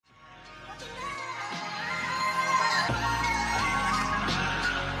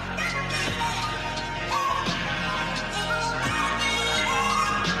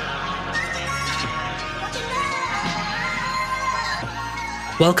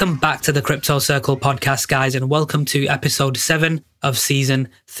Welcome back to the Crypto Circle podcast, guys, and welcome to episode 7 of season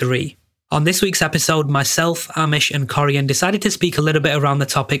 3. On this week's episode, myself, Amish, and Corian decided to speak a little bit around the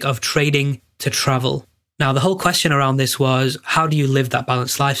topic of trading to travel. Now, the whole question around this was, how do you live that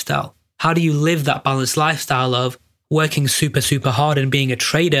balanced lifestyle? How do you live that balanced lifestyle of working super, super hard and being a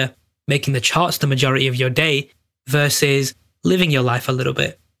trader, making the charts the majority of your day, versus living your life a little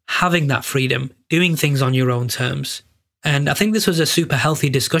bit, having that freedom, doing things on your own terms? And I think this was a super healthy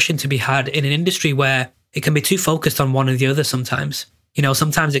discussion to be had in an industry where it can be too focused on one or the other sometimes. You know,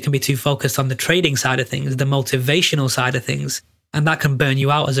 sometimes it can be too focused on the trading side of things, the motivational side of things, and that can burn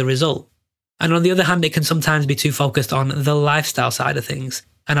you out as a result. And on the other hand, it can sometimes be too focused on the lifestyle side of things.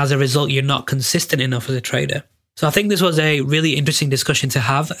 And as a result, you're not consistent enough as a trader. So I think this was a really interesting discussion to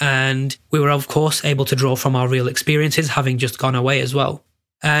have. And we were, of course, able to draw from our real experiences, having just gone away as well.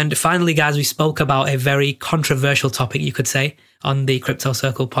 And finally, guys, we spoke about a very controversial topic, you could say, on the Crypto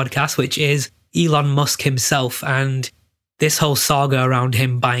Circle podcast, which is Elon Musk himself and this whole saga around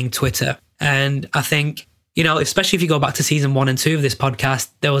him buying Twitter. And I think, you know, especially if you go back to season 1 and 2 of this podcast,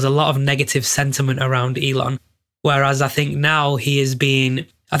 there was a lot of negative sentiment around Elon. Whereas I think now he is being,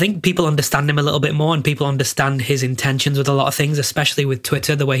 I think people understand him a little bit more and people understand his intentions with a lot of things, especially with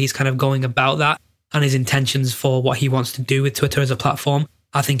Twitter, the way he's kind of going about that and his intentions for what he wants to do with Twitter as a platform,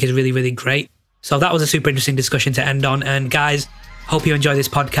 I think is really, really great. So that was a super interesting discussion to end on. And guys, hope you enjoy this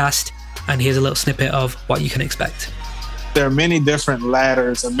podcast. And here's a little snippet of what you can expect. There are many different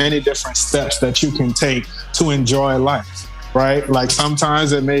ladders and many different steps that you can take to enjoy life, right? Like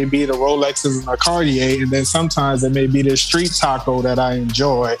sometimes it may be the Rolexes and the Cartier, and then sometimes it may be the street taco that I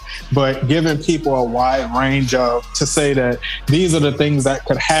enjoy. But giving people a wide range of, to say that these are the things that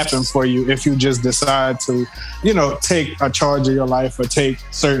could happen for you if you just decide to, you know, take a charge of your life or take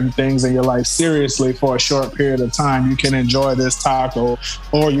certain things in your life seriously for a short period of time. You can enjoy this taco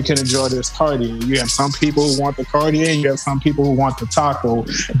or you can enjoy this Cartier. You have some people who want the Cartier and you have some people who want the taco.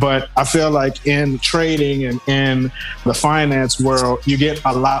 But I feel like in trading and in the finance world, you get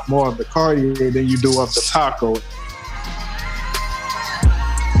a lot more of the Cartier than you do of the taco.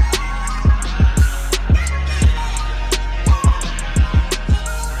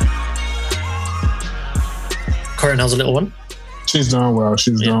 Corian, how's the little one? She's doing well.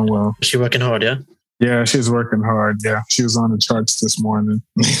 She's doing well. Is she working hard, yeah? Yeah, she's working hard. Yeah, she was on the charts this morning.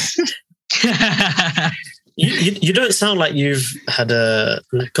 You don't sound like you've had a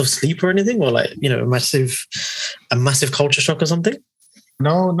lack of sleep or anything, or like, you know, a massive culture shock or something?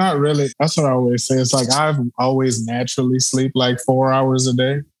 No, not really. That's what I always say. It's like I've always naturally sleep like 4 hours a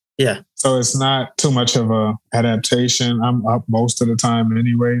day. Yeah. So it's not too much of a adaptation. I'm up most of the time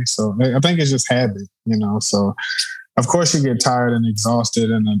anyway. So I think it's just habit, you know. So of course you get tired and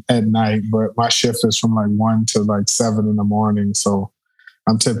exhausted at night, but my shift is from like 1 to like 7 in the morning. So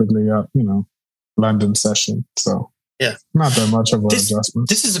I'm typically up, you know, London session. So yeah, not that much of an adjustment.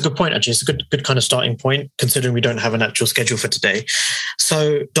 This is a good point, actually. It's a good kind of starting point, considering we don't have an actual schedule for today.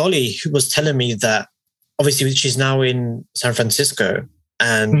 So Dolly was telling me that obviously she's now in San Francisco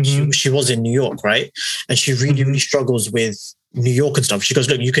and she was in New York, right? And she really, really struggles with New York and stuff. She goes,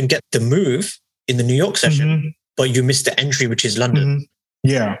 look, you can get the move in the New York session, but you missed the entry, which is London.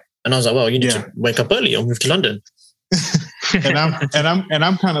 Yeah. And I was like, well, you need to wake up early or move to London. and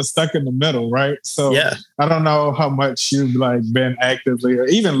I'm kind of stuck in the middle, right? So I don't know how much you've like been actively or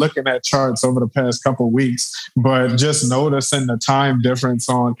even looking at charts over the past couple of weeks, but just noticing the time difference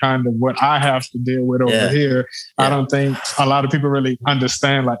on kind of what I have to deal with over here. I don't think a lot of people really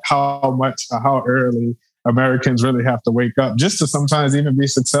understand like how much or how early Americans really have to wake up just to sometimes even be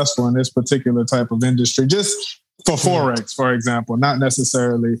successful in this particular type of industry. Just for Forex, for example, not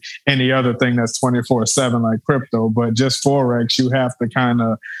necessarily any other thing that's 24/7 like crypto, but just Forex, you have to kind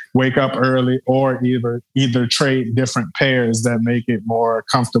of wake up early or either trade different pairs that make it more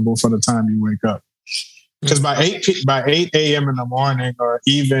comfortable for the time you wake up. Because by 8 a.m. in the morning, or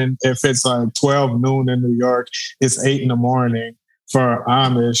even if it's like 12 noon in New York, it's 8 in the morning for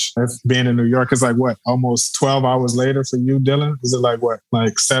Amish. If being in New York is like what, almost 12 hours later for you, Dylan? Is it like what,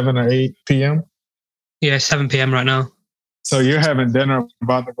 like 7 or 8 p.m.? Yeah, 7 p.m. right now. So you're having dinner,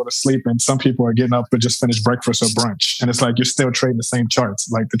 about to go to sleep, and some people are getting up to just finish breakfast or brunch. And it's like you're still trading the same charts.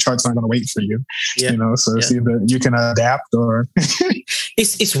 Like the charts aren't going to wait for you. You know, so it's either you can adapt or...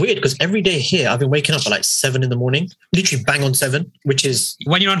 It's weird because every day here, I've been waking up at like 7 in the morning, literally bang on 7, which is...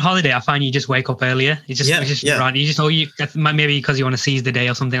 When you're on holiday, I find you just wake up earlier. You just run. You just, maybe because you want to seize the day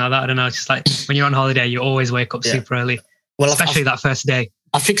or something like that. I don't know. It's just like when you're on holiday, you always wake up super early. Well, especially that first day.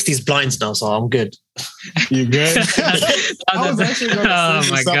 I fixed these blinds now, so I'm good. You good? I was actually going to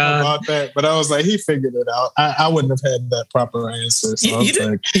say something about that, but I was like, he figured it out. I wouldn't have had that proper answer. So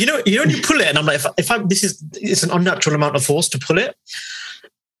you know, you pull it, and I'm like, it's an unnatural amount of force to pull it.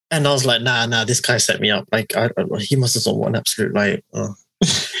 And I was like, nah, this guy set me up. Like, he must have thought, what an absolute, like, oh.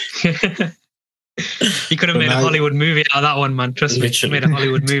 You could have made a Hollywood movie out of that one, man. Trust me. You made a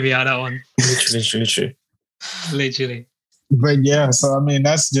Hollywood movie out of that one. Literally. But yeah, so I mean,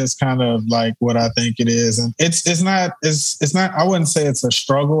 that's just kind of like what I think it is. And it's not, I wouldn't say it's a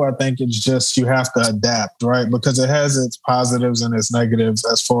struggle. I think it's just, you have to adapt, right? Because it has its positives and its negatives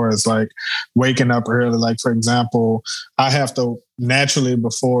as far as like waking up early. Like, for example, I have to naturally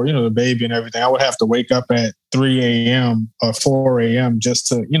before, the baby and everything, I would have to wake up at 3 a.m. or 4 a.m. just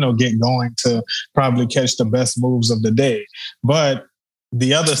to, get going to probably catch the best moves of the day. But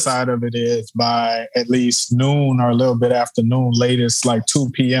the other side of it is by at least noon or a little bit after noon, latest like 2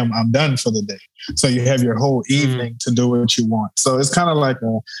 p.m., I'm done for the day. So you have your whole evening to do what you want. So it's kind of like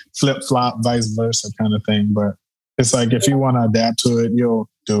a flip-flop, vice versa kind of thing. But it's like, if you want to adapt to it, you'll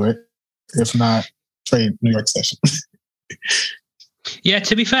do it. If not, trade New York session. Yeah,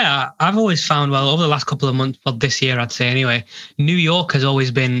 to be fair, I've always found, over the last couple of months, this year, I'd say anyway, New York has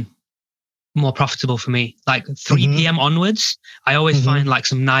always been more profitable for me. Like 3 p.m. onwards, I always find like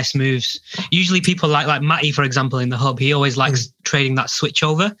some nice moves. Usually people like Matty, for example, in the hub, he always likes trading that switch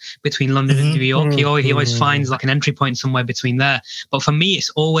over between London and New York. He always finds like an entry point somewhere between there. But for me, it's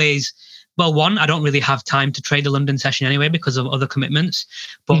always, one, I don't really have time to trade the London session anyway because of other commitments.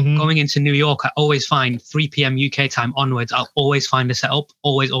 But going into New York, I always find 3 p.m. UK time onwards, I'll always find a setup.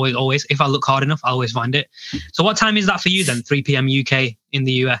 Always. If I look hard enough, I'll always find it. So what time is that for you then, 3 p.m. UK in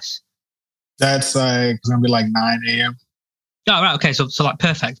the US? That's like going to be like 9 a.m. Oh, right. Okay. So like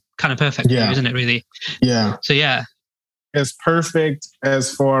perfect, kind of perfect, yeah. Isn't it really? Yeah. So yeah. It's perfect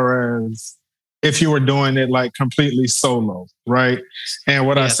as far as if you were doing it like completely solo, right? And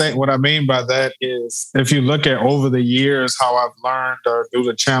what I mean by that is if you look at over the years, how I've learned or through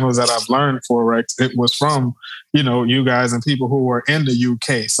the channels that I've learned Forex, it was from, you guys and people who were in the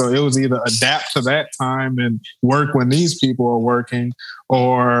UK. So it was either adapt to that time and work when these people are working,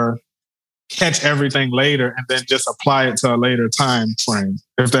 or catch everything later and then just apply it to a later time frame,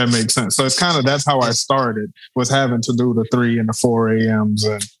 if that makes sense. So it's kind of, that's how I started, was having to do the 3 and the 4 a.m.s,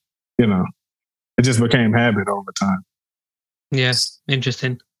 and it just became habit over time. Yes,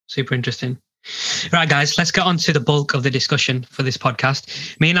 interesting. Super interesting. Right, guys, let's get on to the bulk of the discussion for this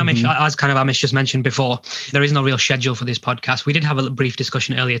podcast. Me and Amish, as kind of Amish just mentioned before, there is no real schedule for this podcast. We did have a brief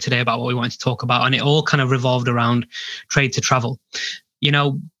discussion earlier today about what we wanted to talk about, and it all kind of revolved around trade to travel.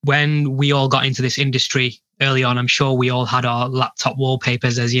 When we all got into this industry early on, I'm sure we all had our laptop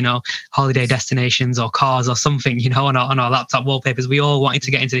wallpapers as, holiday destinations or cars or something, on our laptop wallpapers. We all wanted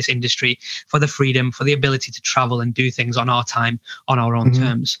to get into this industry for the freedom, for the ability to travel and do things on our time, on our own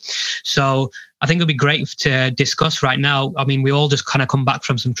terms. So I think it'd be great to discuss right now. I mean, we all just kind of come back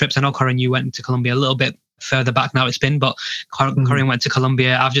from some trips. I know, Corinne, you went to Colombia a little bit further back now it's been, but Corinne went to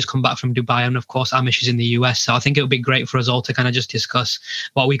Colombia. I've just come back from Dubai, and of course Amish is in the US. So I think it would be great for us all to kind of just discuss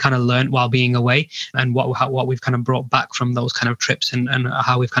what we kind of learned while being away, and what we've kind of brought back from those kind of trips, and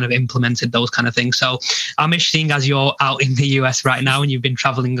how we've kind of implemented those kind of things. So Amish, seeing as you're out in the US right now and you've been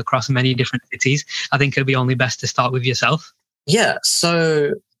traveling across many different cities, I think it'd be only best to start with yourself. Yeah.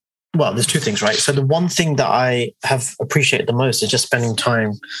 So there's two things, right? So the one thing that I have appreciated the most is just spending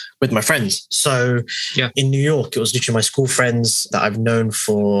time with my friends. So in New York, it was literally my school friends that I've known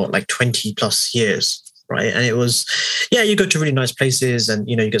for like 20 plus years, right? And it was, you go to really nice places and,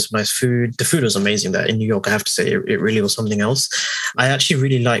 you get some nice food. The food was amazing there in New York. I have to say, it really was something else. I actually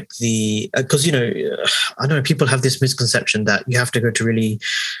really like because, I know people have this misconception that you have to go to really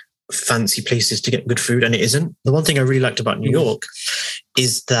fancy places to get good food, and it isn't. The one thing I really liked about New York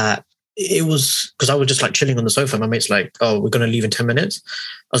is that it was, because I was just like chilling on the sofa. My mate's like, "Oh, we're going to leave in 10 minutes."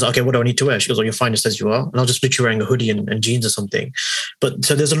 I was like, "Okay, what do I need to wear?" She goes, "Oh, you're fine just as you are." And I was just literally wearing a hoodie and jeans or something. But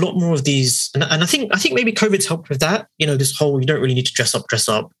so there's a lot more of these, and I think maybe COVID's helped with that. This whole, you don't really need to dress up.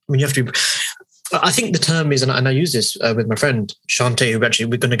 I mean, you have to. I think the term is, and I use this with my friend Shante, who actually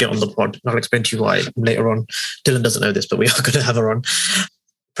we're going to get on the pod. And I'll explain to you why later on. Dylan doesn't know this, but we are going to have her on.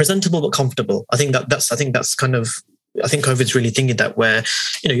 Presentable but comfortable. I think that's kind of, I think COVID's really thinking that, where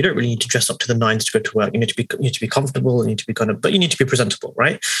you don't really need to dress up to the nines to go to work. You need to be comfortable. You need to be but you need to be presentable,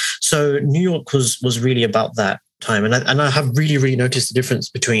 right? So New York was really about that time, and I have really, really noticed the difference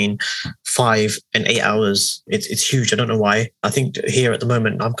between 5 and 8 hours. It's huge. I don't know why. I think here at the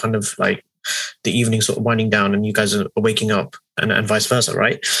moment I'm kind of like the evening sort of winding down, and you guys are waking up, and vice versa,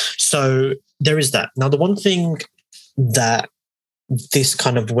 right? So there is that. Now, the one thing that this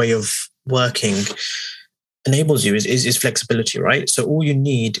kind of way of working enables you is flexibility, right? So all you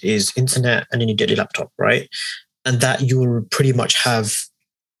need is internet and then you get your laptop, right? And that you'll pretty much have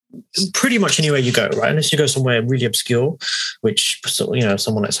pretty much anywhere you go, right? Unless you go somewhere really obscure, which, you know,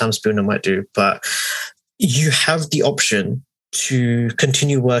 someone like Sam Spooner might do, but you have the option to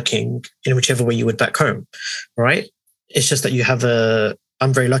continue working in whichever way you would back home, right? It's just that you have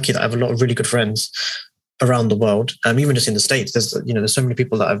I'm very lucky that I have a lot of really good friends around the world. Even just in the States, there's so many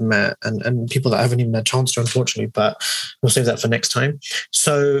people that I've met and people that I haven't even had a chance to, unfortunately, but we'll save that for next time.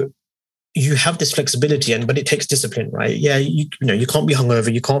 So you have this flexibility, but it takes discipline, right? Yeah, you can't be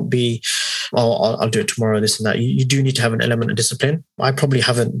hungover. You can't be, I'll do it tomorrow, this and that. You do need to have an element of discipline. I probably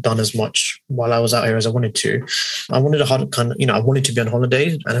haven't done as much while I was out here as I wanted to. I wanted I wanted to be on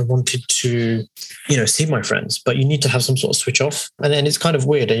holiday and I wanted to, see my friends, but you need to have some sort of switch off. And then it's kind of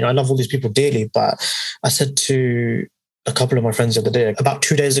weird. I love all these people dearly, but I said to a couple of my friends the other day, about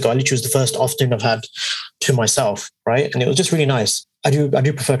 2 days ago, I literally was the first afternoon I've had to myself, right? And it was just really nice. I do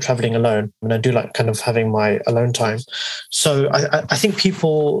prefer traveling alone, and I do like kind of having my alone time. So I think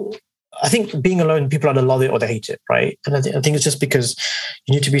being alone, people either love it or they hate it, right? And I think it's just because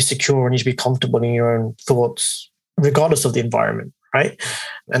you need to be secure and you need to be comfortable in your own thoughts, regardless of the environment, right?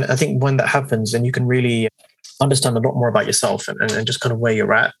 And I think when that happens, then you can really understand a lot more about yourself and just kind of where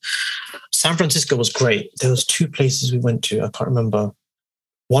you're at. San Francisco was great. There was 2 places we went to. I can't remember.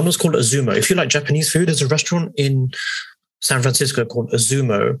 One was called Azumo. If you like Japanese food, there's a restaurant in San Francisco called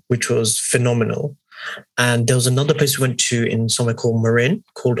Azumo, which was phenomenal. And there was another place we went to in somewhere called Marin,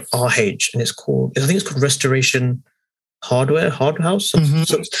 called RH, and I think it's called Restoration Hardware House.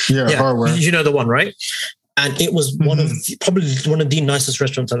 Mm-hmm. Hardware. You know the one, right? And it was probably one of the nicest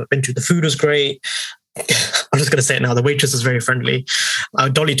restaurants I've been to. The food was great. I'm just going to say it now. The waitress was very friendly.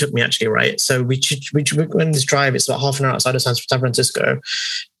 Dolly took me actually, right? So we went on this drive. It's about half an hour outside of San Francisco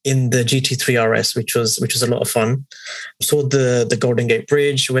in the GT3 RS, which was a lot of fun. Saw the Golden Gate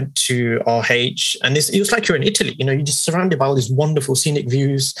Bridge, went to RH, and it was like you're in Italy. You're just surrounded by all these wonderful scenic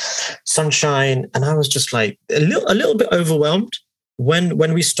views, sunshine, and I was just like a little bit overwhelmed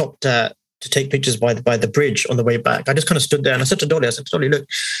when we stopped to take pictures by the bridge on the way back. I just kind of stood there and I said to Dolly, look,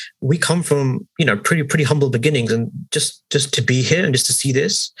 we come from, pretty humble beginnings, and just to be here and just to see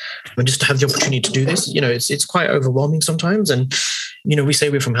this and just to have the opportunity to do this, it's quite overwhelming sometimes. And, we say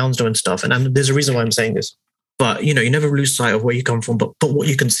we're from Hounslow and stuff. And there's a reason why I'm saying this, but, you never lose sight of where you come from, but what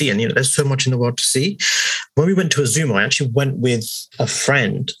you can see. And, there's so much in the world to see. When we went to Azumo, I actually went with a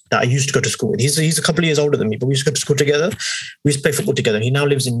friend that I used to go to school with. He's a couple of years older than me, but we used to go to school together. We used to play football together. He now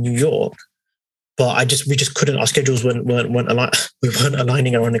lives in New York. But we just couldn't. Our schedules weren't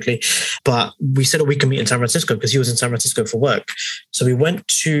aligning, ironically. But we said we can meet in San Francisco because he was in San Francisco for work. So we went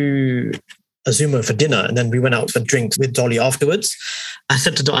to Azumo for dinner, and then we went out for drinks with Dolly afterwards. I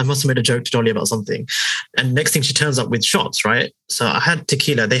said to Dolly, I must have made a joke to Dolly about something, and next thing she turns up with shots. Right. So I had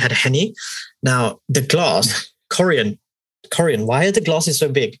tequila. They had Henny. Now the glass, Korean. Why are the glasses so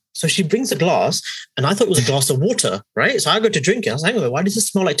big? So she brings a glass, and I thought it was a glass of water. Right. So I go to drink it. I was like, hang on, why does it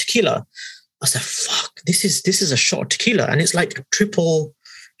smell like tequila? I said, fuck, this is a shot of tequila, and it's like a triple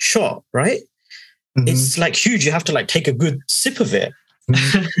shot, right? Mm-hmm. It's like huge. You have to like take a good sip of it.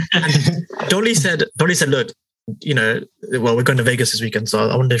 Mm-hmm. Dolly said, look, we're going to Vegas this weekend, so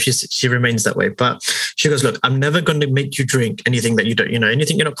I wonder if she remains that way. But she goes, look, I'm never going to make you drink anything that you don't,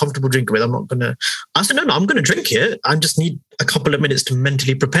 anything you're not comfortable drinking with. I'm not going to. I said, no, I'm going to drink it. I just need a couple of minutes to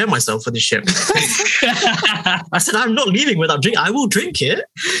mentally prepare myself for this shit. I said, I'm not leaving without drinking. I will drink it.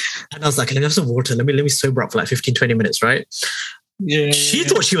 And I was like, let me have some water. Let me sober up for like 15, 20 minutes, right? Yeah. She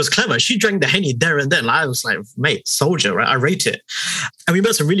thought she was clever. She drank the Henny there and then. I was like, mate, soldier, right? I rate it. And we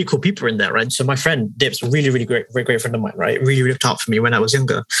met some really cool people in there, right? So my friend Dips, really, really great friend of mine, right? Really looked out for me when I was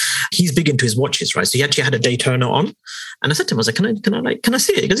younger. He's big into his watches, right? So he actually had a Daytona on. And I said to him, I was like, can I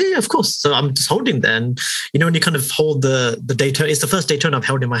see it? He goes, yeah, of course. So I'm just holding there. And when you kind of hold the Daytona, it's the first Daytona I've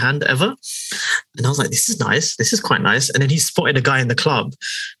held in my hand ever. And I was like, this is nice. This is quite nice. And then he spotted a guy in the club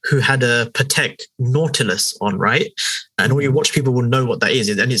who had a Patek Nautilus on, right? And all your watch people will know what that is.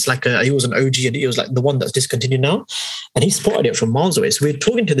 And it's like he was an OG, and it was like the one that's discontinued now. And he spotted it from miles away. So we're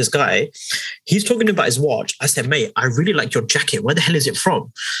talking to this guy. He's talking about his watch. I said, mate, I really like your jacket. Where the hell is it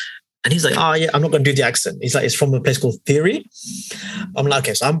from? And he's like, yeah, I'm not going to do the accent. He's like, it's from a place called Theory. I'm like,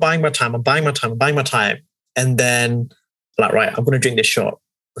 okay, so I'm buying my time. And then like, right, I'm going to drink this shot.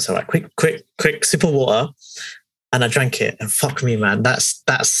 So like, quick sip of water. And I drank it. And fuck me, man. That's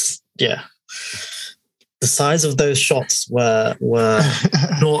yeah. The size of those shots were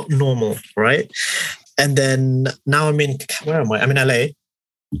not normal, right? And then now where am I? I'm in LA.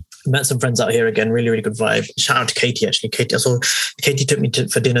 Met some friends out here again. Really, really good vibe. Shout out to Katie, actually. Katie took me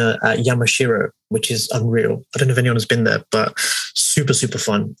for dinner at Yamashiro, which is unreal. I don't know if anyone has been there, but super, super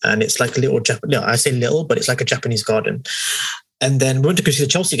fun. And it's like a little I say little, but it's like a Japanese garden. And then we went to go see the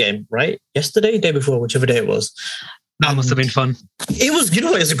Chelsea game, right? Yesterday, day before, whichever day it was. That must have been fun. It was, it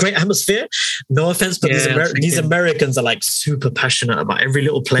was a great atmosphere. No offense, but these Americans are like super passionate about every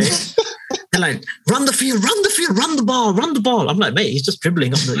little play. They're like, run the field, run the ball. I'm like, mate, he's just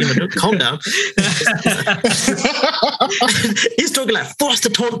dribbling up calm down. He's talking like, force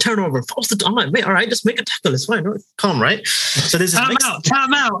the turnover. I'm like, mate, all right, just make a tackle. It's fine. Calm, right? So there's this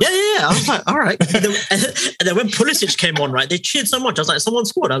time out. Yeah. I was like, all right. And then when Pulisic came on, right, they cheered so much. I was like, someone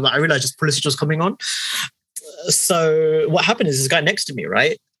scored. I realized just Pulisic was coming on. So what happened is this guy next to me,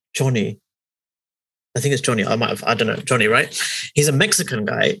 right? Johnny. I think it's Johnny. I don't know. Johnny, right? He's a Mexican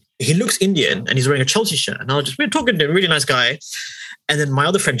guy. He looks Indian and he's wearing a Chelsea shirt. And we were talking to a really nice guy. And then my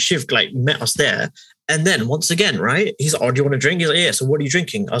other friend Shiv met us there. And then once again, right? He's like, oh, do you want a drink? He's like, yeah. So what are you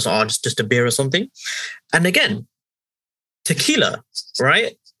drinking? I was like, oh, just a beer or something. And again, tequila,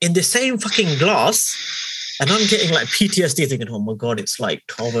 right? In the same fucking glass. And I'm getting like PTSD thinking, oh my God, it's like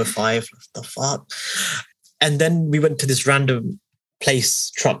 12:05. What the fuck? And then we went to this random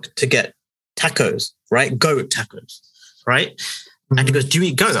truck to get tacos, right? Goat tacos, right? Mm-hmm. And he goes, do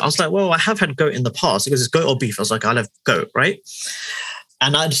you eat goat? I was like, well, I have had goat in the past. He goes, it's goat or beef? I was like, I'll have goat, right?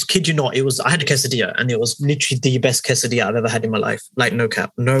 And I just kid you not, I had a quesadilla and it was literally the best quesadilla I've ever had in my life. Like no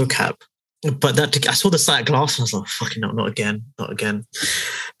cap. But I saw the sight glass and I was like, fucking no, not again.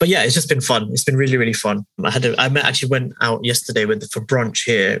 But yeah, it's just been fun. It's been really, really fun. I actually went out yesterday for brunch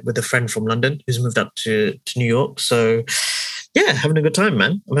here with a friend from London who's moved up to New York. So yeah, having a good time,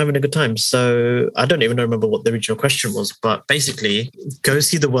 man. I'm having a good time. So I don't even remember what the original question was, but basically go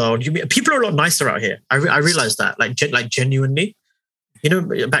see the world. People are a lot nicer out here. I realized that, like genuinely. You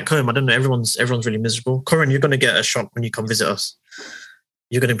know, back home, I don't know, everyone's really miserable. Corin, you're going to get a shock when you come visit us.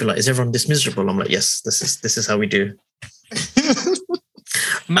 You're going to be like, is everyone this miserable? I'm like, yes, this is how we do.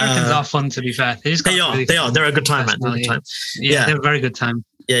 Americans are fun, to be fair. They are. They're a good time, man. They're a good time. Yeah, they're a very good time.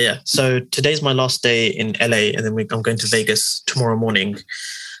 Yeah. So today's my last day in LA, and then I'm going to Vegas tomorrow morning.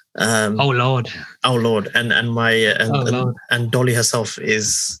 Oh Lord. And Dolly herself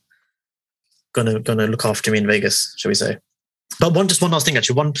is gonna look after me in Vegas, shall we say? But one last thing,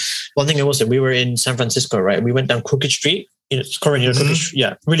 actually. One thing I was saying, we were in San Francisco, right? And we went down Crooked Street. Corin, Crooked Street.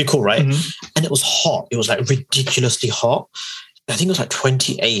 Yeah, really cool, right? Mm-hmm. And it was hot. It was like ridiculously hot. I think it was like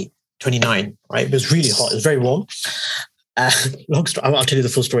 28, 29, right? It was really hot. It was very warm. Long story, I'll tell you the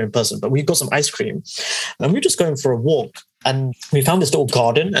full story in person, but we got some ice cream and we were just going for a walk and we found this little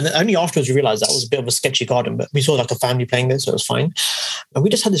garden, and only afterwards we realized that was a bit of a sketchy garden, but we saw like a family playing there, so it was fine. And we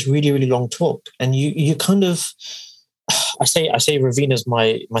just had this really, really long talk, and you kind of, I say Ravina's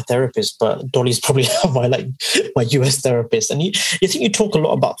my therapist, but Dolly's probably my US therapist. And you think you talk a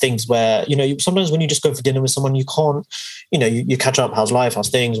lot about things where, sometimes when you just go for dinner with someone, you can't, you catch up, how's life, how's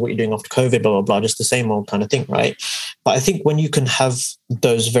things, what you're doing after COVID, blah, blah, blah, just the same old kind of thing, right? But I think when you can have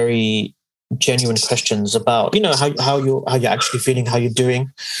those very genuine questions about, how you're actually feeling, how you're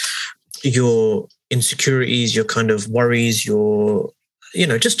doing, your insecurities, your kind of worries, your,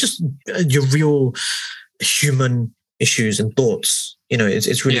 just your real human issues and thoughts,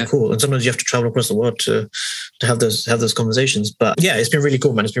 it's really cool. And sometimes you have to travel across the world to have those conversations. But yeah, it's been really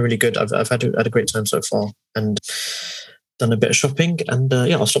cool, man. It's been really good. I've had a great time so far and done a bit of shopping. And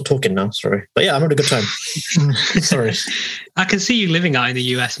I'll stop talking now. Sorry, but yeah, I'm having a good time. Sorry. I can see you living out in the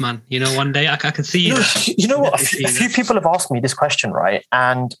US, man. One day I can see you. You know what? A few people have asked me this question, right?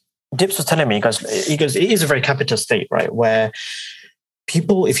 And Dips was telling me, he goes, it is a very capitalist state, right? Where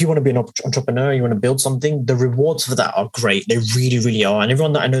people, if you want to be an entrepreneur, you want to build something, the rewards for that are great. They really, really are. And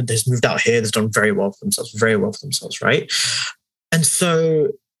everyone that I know that's moved out here has done very well for themselves, right? And so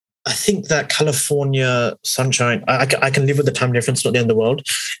I think that California sunshine, I can live with the time difference, not the end of the world.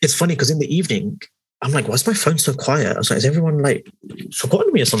 It's funny because in the evening, I'm like, why is my phone so quiet? I was like, is everyone like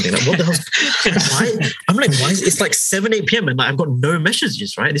forgotten me or something? Like, what the hell? Why? I'm like, why is it's like 7, 8 p.m. and like, I've got no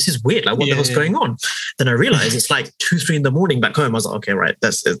messages, right? This is weird. Like, what the hell's going on? Then I realized it's like 2, 3 in the morning back home. I was like, okay, right.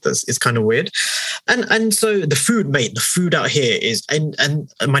 It's kind of weird. And so the food out here is, and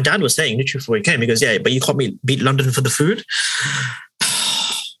my dad was saying literally before he came, he goes, yeah, but you can't beat London for the food.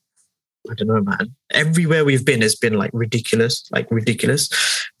 I don't know, man. Everywhere we've been has been like ridiculous.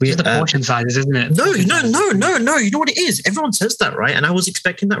 It's the portion sizes, isn't it? No. You know what it is? Everyone says that, right? And I was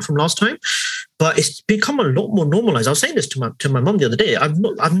expecting that from last time. but it's become a lot more normalized. I was saying this to my mom the other day. I've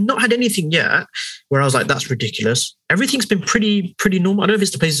not had anything yet where I was like, that's ridiculous. Everything's been pretty normal. I don't know if it's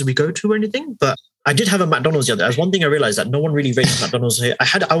the places we go to or anything, but I did have a McDonald's the other day. That's one thing I realized, that no one really rates McDonald's here. I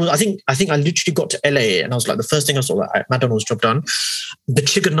think I literally got to LA and I was like, the first thing I saw, like, McDonald's job done. The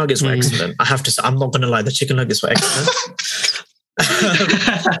chicken nuggets were excellent. I have to say, I'm not going to lie, the chicken nuggets were excellent.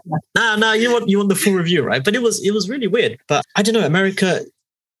 No, you want the full review, right? But it was really weird. But I don't know, America.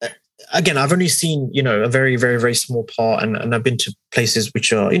 Again, I've only seen, a very, very, very small part, and I've been to places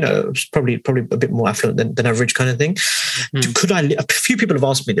which are, probably a bit more affluent than average kind of thing. Could I? A few people have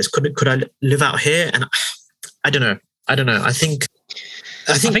asked me this. Could I live out here? And I don't know. I think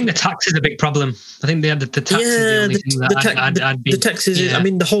the tax is a big problem. I think the tax is the only thing that I'd be. The taxes is. I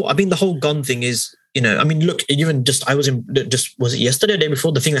mean, the whole gun thing is. Look, even was it yesterday, or the day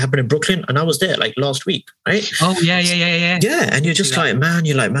before, the thing that happened in Brooklyn, and I was there like last week, right? Oh, yeah. Yeah, and you're just like, man,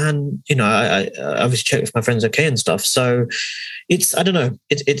 I obviously check if my friend's okay and stuff. So it's, I don't know,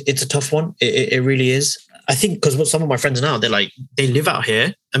 it's a tough one. It really is. I think because some of my friends now, they're like, they live out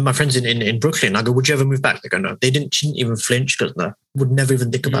here, and my friends in Brooklyn, I go, would you ever move back? They go, no. She didn't even flinch, because no, would never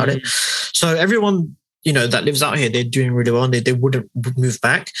even think about it. So everyone, that lives out here, they're doing really well, and they wouldn't move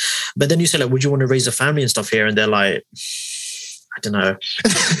back. But then you say, like, would you want to raise a family and stuff here? And they're like, I don't know.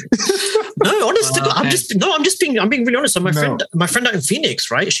 No, honestly, I'm being really honest. So my friend out in Phoenix,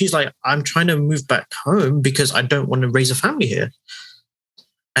 right? She's like, I'm trying to move back home because I don't want to raise a family here.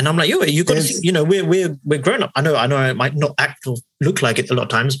 And I'm like, you got to, we're grown up. I know I might not act or look like it a lot of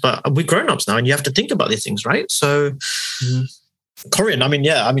times, but we're grown ups now, and you have to think about these things, right? So, Corian,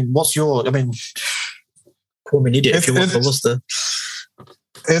 what's your, call me an idiot if you want, but what's the...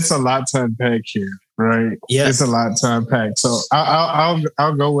 It's a lot to unpack here, right? Yeah, it's a lot to unpack. So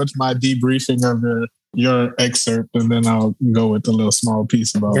I'll go with my debriefing of your excerpt, and then I'll go with a little small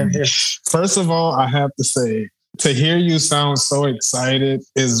piece about it. Yeah. First of all, I have to say, to hear you sound so excited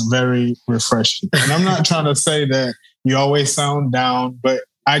is very refreshing. And I'm not trying to say that you always sound down, but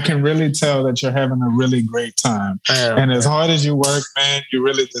I can really tell that you're having a really great time. And as hard as you work, man, you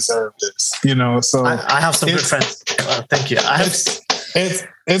really deserve this. So I have some good friends. Thank you.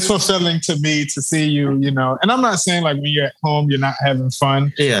 It's fulfilling to me to see you, and I'm not saying like when you're at home, you're not having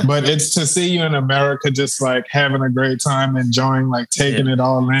fun, but it's to see you in America, just like having a great time, enjoying, like taking it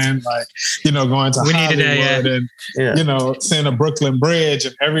all in, like, going to Hollywood and, seeing a Brooklyn Bridge,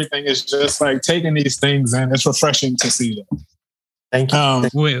 and everything is just like taking these things in. It's refreshing to see them. Thank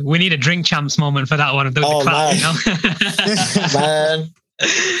you. We need a drink champs moment for that one. Of the clap, man.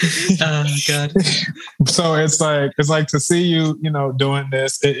 Oh God. So it's like to see you, doing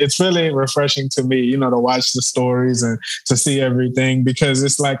this. It's really refreshing to me, to watch the stories and to see everything, because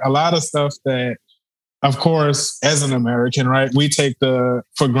it's like a lot of stuff that, of course, as an American, right, we take for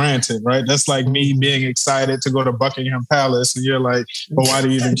granted, right? That's like me being excited to go to Buckingham Palace, and you're like, well, why do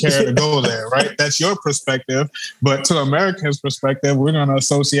you even care to go there, right? That's your perspective. But to Americans' perspective, we're going to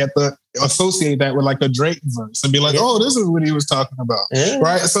associate that with like a Drake verse and be like, oh, this is what he was talking about,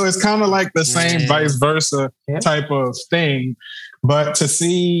 right? So it's kind of like the same vice versa type of thing. But to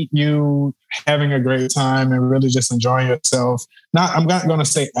see you having a great time and really just enjoying yourself, I'm not going to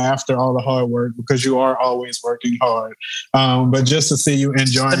say after all the hard work, because you are always working hard, but just to see you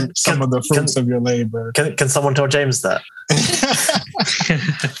enjoying some of the fruits of your labor. Can someone tell James that?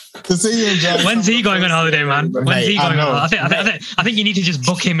 To see you enjoy. When's he going on holiday, man? When's he going on holiday? I think you need to just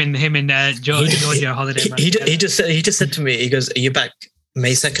book him in Georgia holiday, man. He just said to me, he goes, are you back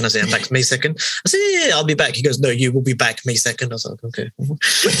May 2nd? I said, I'm back May 2nd. I said, yeah, I'll be back. He goes, no, you will be back May 2nd. I was like, okay.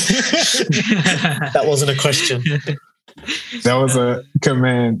 That wasn't a question. That was a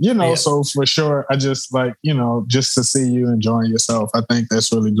command, so for sure, I just like, just to see you enjoying yourself. I think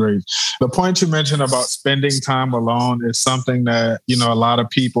that's really great. The point you mentioned about spending time alone is something that, a lot of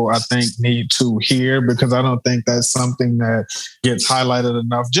people, I think, need to hear, because I don't think that's something that gets highlighted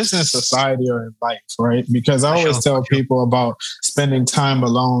enough just in society or in life, right? Because I always tell people about spending time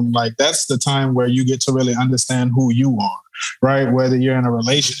alone. Like, that's the time where you get to really understand who you are. Right? Whether you're in a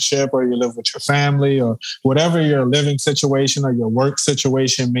relationship or you live with your family or whatever your living situation or your work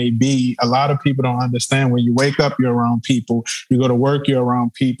situation may be, a lot of people don't understand when you wake up, you're around people. You go to work, you're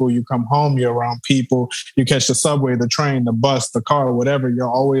around people. You come home, you're around people. You catch the subway, the train, the bus, the car, whatever,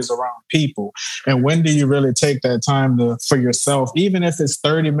 you're always around people. And when do you really take that time for yourself? Even if it's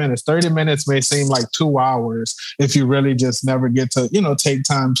 30 minutes, 30 minutes may seem like 2 hours if you really just never get to, take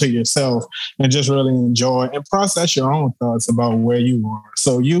time to yourself and just really enjoy and process your own thoughts about where you are.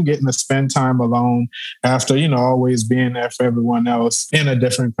 So you getting to spend time alone after, always being there for everyone else in a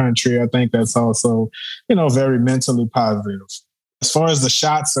different country, I think that's also, very mentally positive. As far as the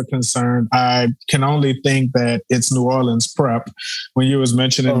shots are concerned, I can only think that it's New Orleans prep. When you was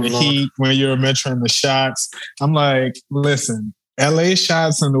mentioning the heat, when you were mentioning the shots, I'm like, listen, LA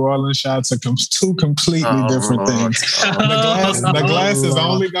shots and New Orleans shots are two completely different things. The glass is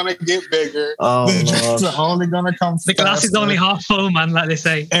only going to get bigger. The drinks are only going to come The glass is only half full, man, like they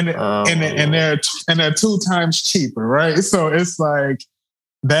say. And they're 2 times cheaper, right? So it's like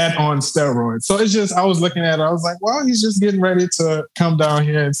that on steroids. So it's just, I was looking at it, I was like, well, he's just getting ready to come down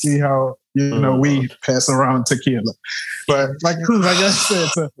here and see how, we pass around tequila. But like I said,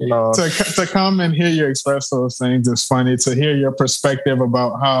 to come and hear you express those things is funny. To hear your perspective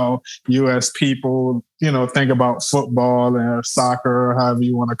about how U.S. people, think about football or soccer, or however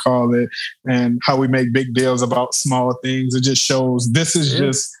you want to call it, and how we make big deals about small things. It just shows this is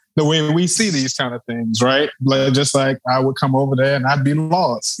just the way we see these kind of things, right? Like, just like I would come over there and I'd be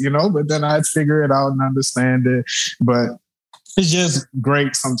lost, but then I'd figure it out and understand it. But it's just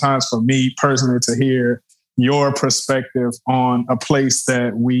great sometimes for me personally to hear your perspective on a place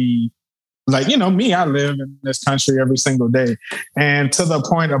that we, like, me, I live in this country every single day. And to the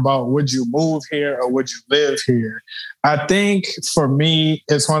point about would you move here or would you live here? I think for me,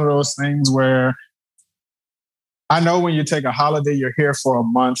 it's one of those things where I know when you take a holiday, you're here for a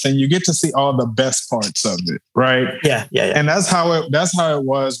month and you get to see all the best parts of it, right? Yeah. And that's how it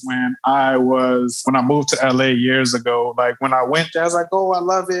was when I moved to LA years ago. Like when I went there, I was like, oh, I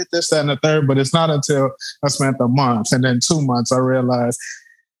love it, this, that, and the third. But it's not until I spent a month and then 2 months, I realized,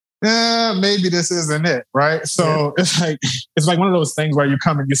 maybe this isn't it, right? So it's like one of those things where you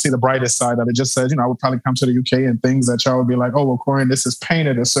come and you see the brightest side of it. Just says, I would probably come to the UK and things that y'all would be like, oh, well, Corian, this is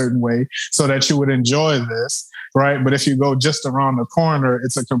painted a certain way so that you would enjoy this. Right. But if you go just around the corner,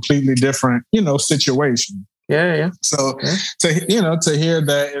 it's a completely different, situation. Yeah. So to hear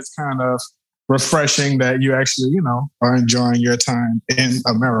that, it's kind of refreshing that you actually, are enjoying your time in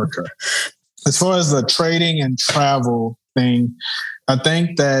America. As far as the trading and travel thing, I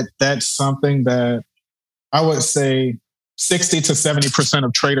think that that's something that I would say 60 to 70%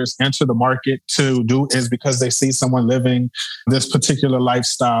 of traders enter the market to do is because they see someone living this particular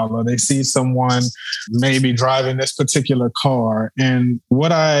lifestyle, or they see someone maybe driving this particular car. And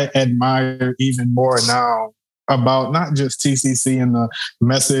what I admire even more now about not just TCC and the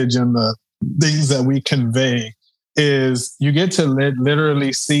message and the things that we convey is you get to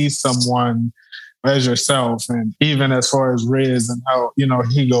literally see someone as yourself, and even as far as Riz and how,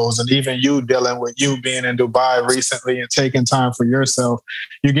 he goes, and even you dealing with you being in Dubai recently and taking time for yourself,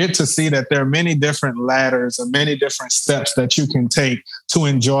 you get to see that there are many different ladders and many different steps that you can take to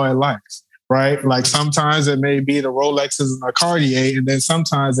enjoy life. Right? Like sometimes it may be the Rolexes and the Cartier, and then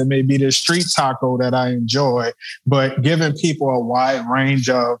sometimes it may be the street taco that I enjoy, but giving people a wide range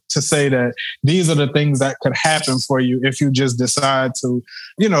to say that these are the things that could happen for you if you just decide to,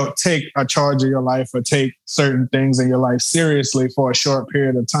 take a charge of your life or take certain things in your life seriously for a short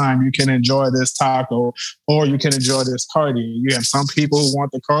period of time. You can enjoy this taco or you can enjoy this Cartier. You have some people who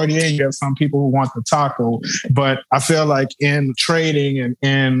want the Cartier, you have some people who want the taco, but I feel like in trading and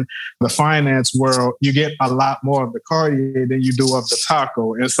in the finance world, you get a lot more of the Cartier than you do of the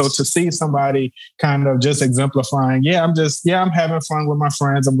taco. And so to see somebody kind of just exemplifying, I'm having fun with my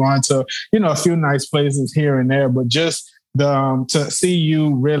friends. I'm going to, a few nice places here and there, but just to see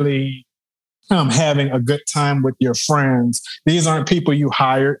you really having a good time with your friends. These aren't people you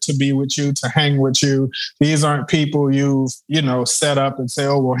hired to be with you, to hang with you. These aren't people you've, set up and say,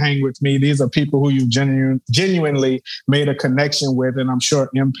 oh, well, hang with me. These are people who you genuinely made a connection with, and I'm sure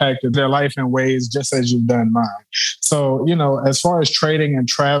impacted their life in ways just as you've done mine. So, as far as trading and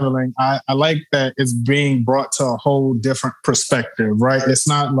traveling, I like that it's being brought to a whole different perspective, right? It's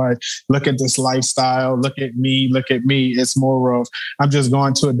not like, look at this lifestyle, look at me. It's more of, I'm just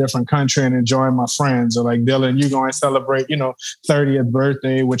going to a different country and enjoying my friends, or like Dylan, you going to celebrate, 30th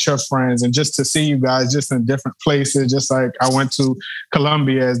birthday with your friends, and just to see you guys just in different places. Just like I went to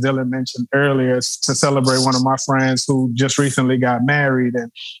Colombia, as Dylan mentioned earlier, to celebrate one of my friends who just recently got married,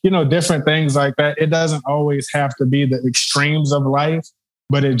 and different things like that. It doesn't always have to be the extremes of life,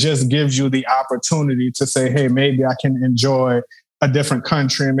 but it just gives you the opportunity to say, hey, maybe I can enjoy a different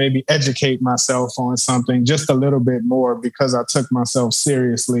country and maybe educate myself on something just a little bit more because I took myself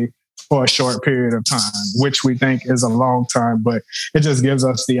seriously for a short period of time, which we think is a long time, but it just gives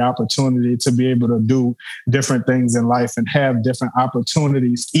us the opportunity to be able to do different things in life and have different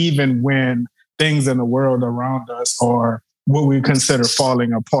opportunities, even when things in the world around us are what we consider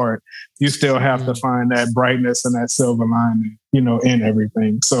falling apart. You still have to find that brightness and that silver lining, in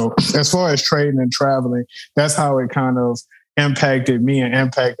everything. So as far as trading and traveling, that's how it kind of impacted me and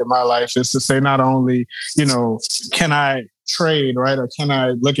impacted my life, is to say, not only, can I trade, right? Or can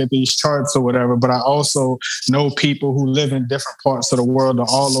I look at these charts or whatever? But I also know people who live in different parts of the world or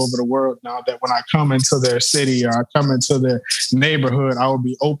all over the world now, that when I come into their city or I come into their neighborhood, I will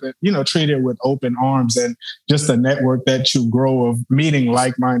be open, treated with open arms, and just a network that you grow of meeting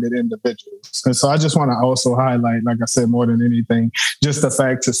like-minded individuals. And so I just want to also highlight, like I said, more than anything, just the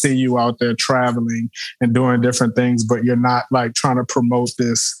fact to see you out there traveling and doing different things, but you're not like trying to promote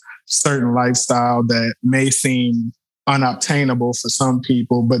this certain lifestyle that may seem unobtainable for some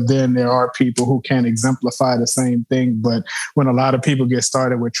people, but then there are people who can exemplify the same thing. But when a lot of people get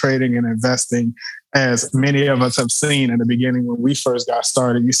started with trading and investing, as many of us have seen in the beginning when we first got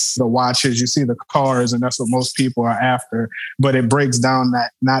started, you see the watches, you see the cars, and that's what most people are after. But it breaks down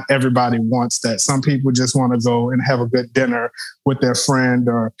that not everybody wants that. Some people just want to go and have a good dinner with their friend,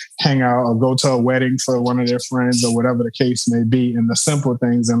 or hang out, or go to a wedding for one of their friends, or whatever the case may be. And the simple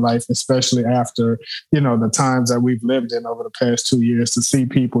things in life, especially after, the times that we've lived in over the past 2 years, to see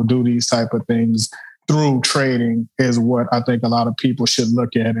people do these type of things through trading is what I think a lot of people should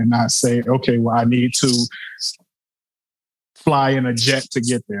look at, and not say, okay, well, I need to fly in a jet to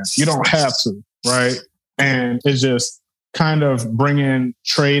get there. You don't have to, right? And it's just kind of bringing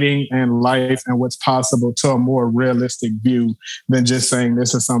trading and life and what's possible to a more realistic view than just saying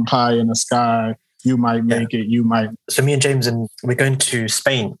this is some pie in the sky. You might make it, you might. So me and James, we're going to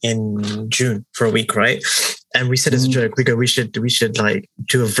Spain in June for a week, right? And we said as a joke, we should like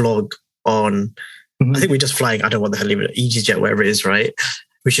do a vlog on, I think we're just flying, I don't know what the hell, EasyJet, whatever it is, right?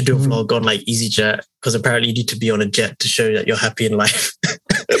 We should do a vlog on like EasyJet, because apparently you need to be on a jet to show that you're happy in life.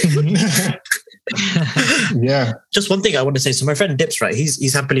 Yeah. Just one thing I want to say. So my friend Dips, right?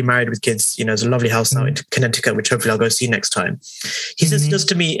 He's happily married with kids. There's a lovely house now in Connecticut, which hopefully I'll go see next time. He says he does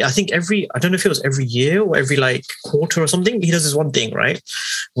to me, I think I don't know if it was every year or every like quarter or something. He does this one thing, right?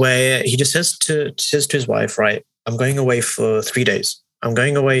 Where he just says to his wife, right, I'm going away for 3 days. I'm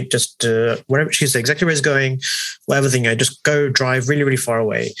going away just to wherever, she's exactly where he's going, whatever thing, just go drive really, really far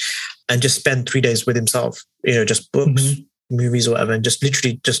away and just spend 3 days with himself, just books, movies or whatever, and just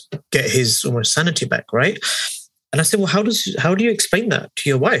literally just get his almost sanity back, right? And I said, well, how do you explain that to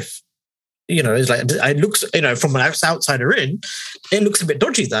your wife? It's like, it looks, from an outsider in, it looks a bit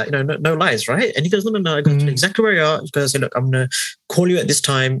dodgy, that, no lies, right? And he goes, no, I go to exactly where you are. He goes, I say, look, I'm going to call you at this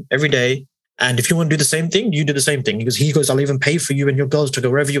time every day. And if you want to do the same thing, you do the same thing. He goes, I'll even pay for you and your girls to go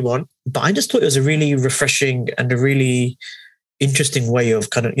wherever you want. But I just thought it was a really refreshing and a really interesting way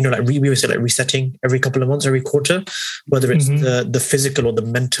of kind of, like we always say like resetting every couple of months, every quarter, whether it's the physical or the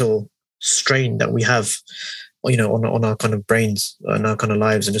mental strain that we have, on our kind of brains and our kind of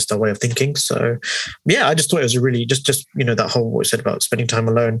lives and just our way of thinking. So yeah, I just thought it was a really just that whole what we said about spending time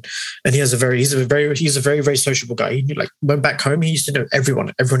alone. And he's a very, very sociable guy. He like went back home. He used to know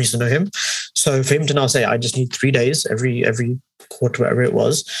everyone used to know him. So for him to now say, I just need 3 days every quarter, whatever it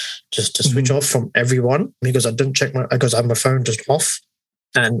was, just to switch off from everyone. He goes, I have my phone just off.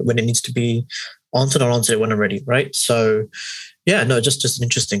 And when it needs to be answered, I'll answer it when I'm ready. Right. So yeah, no, just an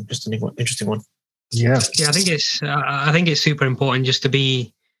interesting one. Yeah. I think it's super important just to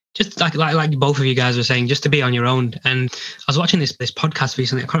be, just like both of you guys were saying, just to be on your own. And I was watching this podcast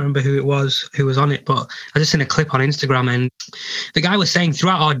recently. I can't remember who was on it, but I just seen a clip on Instagram, and the guy was saying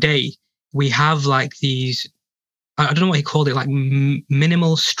throughout our day we have like these, I don't know what he called it, like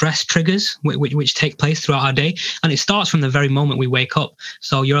minimal stress triggers which take place throughout our day, and it starts from the very moment we wake up.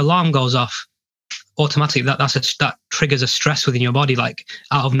 So your alarm goes off. Automatically, that triggers a stress within your body. Like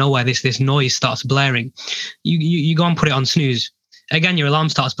out of nowhere, this noise starts blaring. You go and put it on snooze. Again, your alarm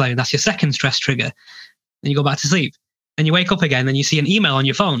starts blaring. That's your second stress trigger. Then you go back to sleep, and you wake up again, and you see an email on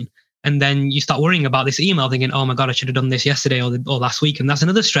your phone, and then you start worrying about this email, thinking, "Oh my God, I should have done this yesterday or last week," and that's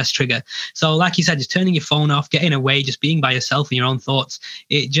another stress trigger. So, like you said, just turning your phone off, getting away, just being by yourself in your own thoughts,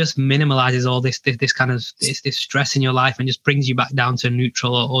 it just minimalizes all this kind of this stress in your life and just brings you back down to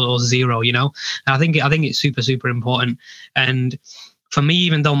neutral or zero. And I think it's super, super important. And for me,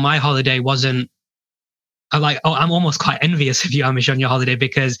 even though my holiday wasn't, I'm almost quite envious of you, Amish, on your holiday,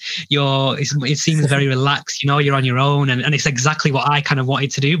 because it seems very relaxed. You're on your own, and it's exactly what I kind of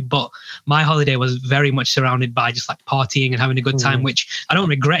wanted to do. But my holiday was very much surrounded by just like partying and having a good time, which I don't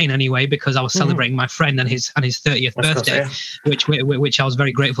regret in any way, because I was celebrating my friend and his 30th birthday, which I was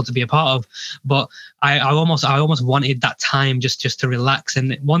very grateful to be a part of. But I almost wanted that time just to relax.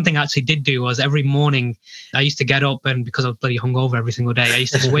 And one thing I actually did do was every morning I used to get up, and because I was bloody hungover every single day, I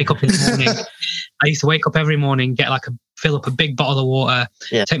used to just wake up in the morning. I used to wake up every morning, fill up a big bottle of water,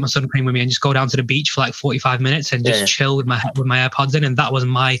 take my sun cream with me, and just go down to the beach for like 45 minutes and just chill with my AirPods in. And that was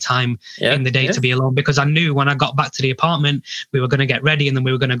my time in the day to be alone, because I knew when I got back to the apartment, we were going to get ready, and then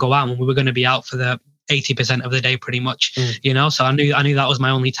we were going to go out, and we were going to be out for the 80% of the day pretty much, you know? So I knew that was my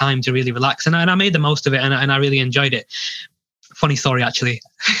only time to really relax, and I made the most of it, and I really enjoyed it. Funny story, actually.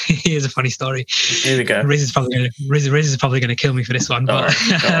 Here's a funny story. Here we go. Riz is probably going to kill me for this one. But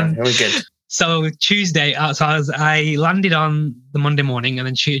we're good. So Tuesday, I landed on the Monday morning, and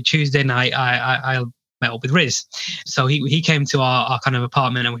then Tuesday night, I met up with Riz. So he came to our kind of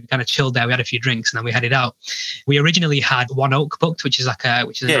apartment, and we kind of chilled there. We had a few drinks, and then we headed out. We originally had One Oak booked, which is a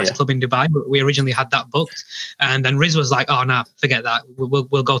nice club in Dubai. But we originally had that booked, and then Riz was like, "Oh no, forget that.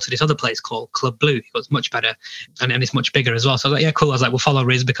 We'll go to this other place called Club Blue. He goes, much better, and it's much bigger as well." So I was like, "Yeah, cool." I was like, "We'll follow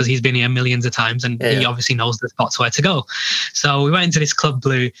Riz because he's been here millions of times, and he obviously knows the spots where to go." So we went into this Club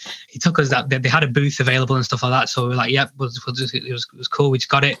Blue. He took us that they had a booth available and stuff like that. So we were like, "Yep, it was cool. We just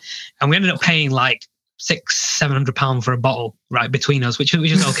got it," and we ended up paying like £600-700 for a bottle, right, between us, which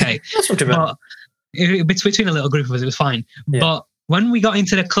is okay. That's not too bad. Between a little group of us, it was fine. Yeah. But when we got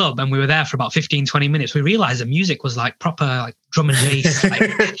into the club and we were there for about 15-20 minutes, we realized the music was like proper like drum and bass, like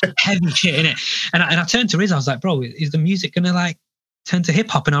heavy shit in it. And I turned to Riz, I was like, "Bro, is the music gonna like turn to hip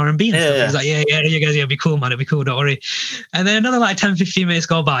hop and R&B and stuff?" He's like, yeah, you guys, it'll be cool, man. It'll be cool, don't worry. And then another like 10-15 minutes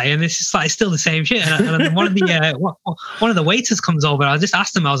go by, and it's just like still the same shit. And then one of the waiters comes over. I just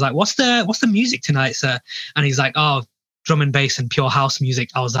asked him, I was like, "What's the music tonight, sir?" And he's like, "Oh, drum and bass and pure house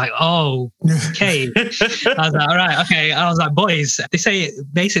music." I was like, "Oh, okay." I was like, "All right, okay." I was like, "Boys, they say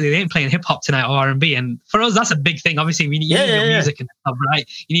basically they ain't playing hip hop tonight or R&B, and for us that's a big thing. Obviously, you need your music in the club, right?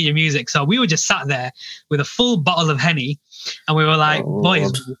 You need your music." So we were just sat there with a full bottle of Henny. And we were like,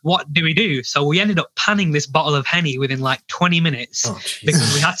 "Boys, what do we do?" So we ended up panning this bottle of Henny within like 20 minutes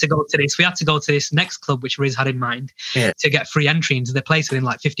because we had to go to this next club, which Riz had in mind, to get free entry into the place within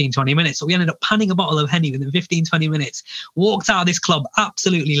like 15-20 minutes. So we ended up panning a bottle of Henny within 15-20 minutes, walked out of this club,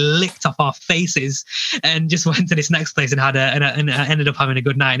 absolutely licked off our faces, and just went to this next place and ended up having a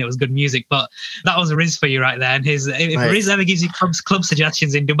good night, and it was good music. But that was Riz for you right there. And if Riz ever gives you club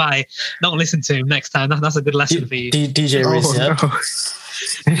suggestions in Dubai, don't listen to him next time. That's a good lesson for you. DJ Riz, no.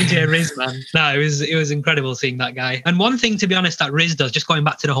 DJ Riz, man. No, it was incredible seeing that guy. And one thing, to be honest, that Riz does, just going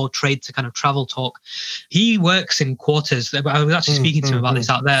back to the whole trade to kind of travel talk, he works in quarters. I was actually speaking to him about this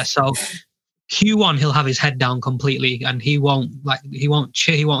out there. So Q1, he'll have his head down completely, and he won't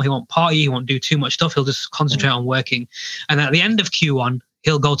cheer, he won't party, he won't do too much stuff. He'll just concentrate on working. And at the end of Q1,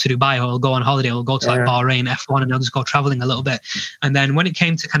 he'll go to Dubai, or he'll go on holiday, or he'll go to like Bahrain, F1, and he'll just go traveling a little bit. And then when it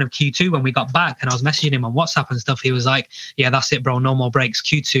came to kind of Q2, when we got back and I was messaging him on WhatsApp and stuff, he was like, "Yeah, that's it, bro. No more breaks.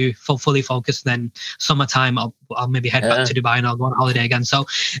 Q2, fully focused. Then summertime, I'll maybe head back to Dubai and I'll go on holiday again." So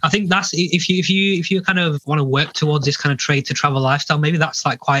I think that's, if you kind of want to work towards this kind of trade to travel lifestyle, maybe that's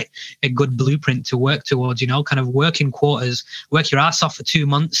like quite a good blueprint to work towards, you know, kind of work in quarters, work your ass off for 2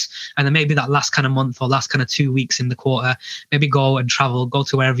 months. And then maybe that last kind of month or last kind of 2 weeks in the quarter, maybe go and travel, go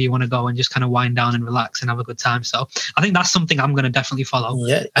to wherever you want to go and just kind of wind down and relax and have a good time. So I think that's something I'm going to definitely follow.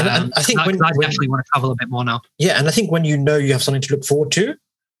 Yeah. And I think I definitely want to travel a bit more now. Yeah. And I think when you know you have something to look forward to,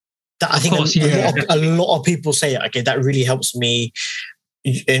 that I think a lot of people say, "Okay, that really helps me."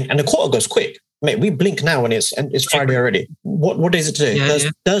 And the quarter goes quick. Mate, we blink now and it's Friday already. What day is it today?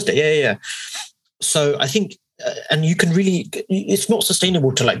 Thursday. Yeah. So I think, and you can really, it's not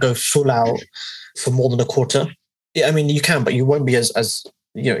sustainable to like go full out for more than a quarter. Yeah, I mean, you can, but you won't be as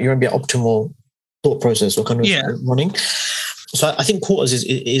you won't be an optimal thought process or kind of running. So I think quarters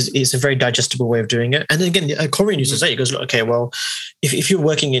is a very digestible way of doing it. And then again, Corian used to say, he goes, "Look, okay, well, if you're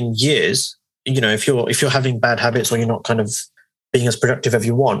working in years, you know, if you're having bad habits or you're not kind of being as productive as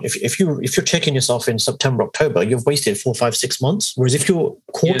you want, if you're checking yourself in September, October, you've wasted 4, 5, 6 months. Whereas if you're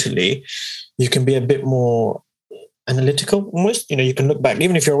quarterly, you can be a bit more analytical almost. You know, you can look back,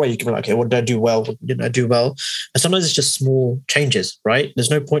 even if you're away, you can be like, "Okay, what did I do well? What didn't I do well?" And sometimes it's just small changes, right? There's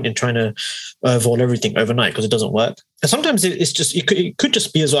no point in trying to overhaul everything overnight because it doesn't work. And sometimes it's just, it could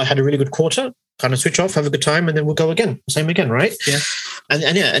just be as I had a really good quarter, kind of switch off, have a good time, and then we'll go again. Same again, right? Yeah.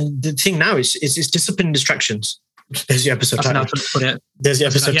 And the thing now is discipline and distractions. There's your episode title. There's the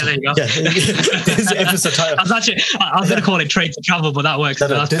episode title. Yeah, there you go. There's the episode title. I was going to call it Trade to Travel, but that works. I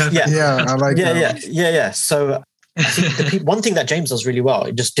like that. Yeah. So I think one thing that James does really well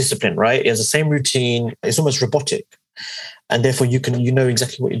is just discipline, right? He has the same routine. It's almost robotic. And therefore you know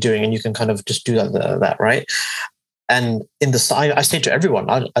exactly what you're doing and you can kind of just do that, right? And I say to everyone,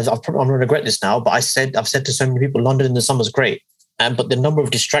 I'm going to regret this now, but I've said to so many people, London in the summer is great. But the number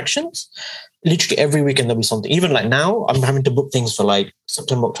of distractions, literally every weekend there'll be something. Even like now, I'm having to book things for like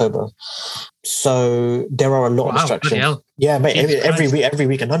September, October. So there are a lot of distractions. Yeah, mate. Every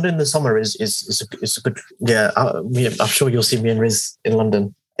weekend. London in the summer is a good. Yeah, I'm sure you'll see me and Riz in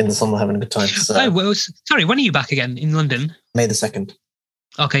London in the summer having a good time. So. Sorry, when are you back again in London? May the 2nd.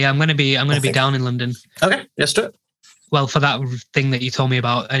 Okay, yeah, I'm gonna be down in London. Okay, let's do it. Well, for that thing that you told me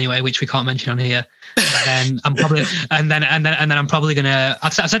about anyway, which we can't mention on here. Then I'm probably and then I'm probably gonna. I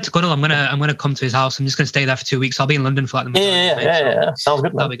said to Gunnel, I'm gonna come to his house. I'm just gonna stay there for 2 weeks. I'll be in London for like the month. Yeah. Sounds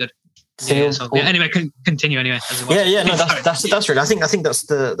good. Man. That'll be good. Anyway, continue anyway. No, that's really. I think that's that's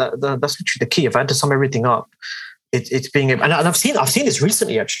literally the key. If I had to sum everything up, it's being able, and I've seen this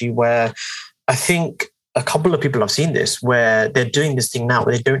recently actually, where I think a couple of people have seen this, where they're doing this thing now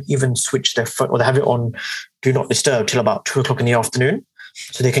where they don't even switch their phone, or they have it on do not disturb till about 2:00 in the afternoon,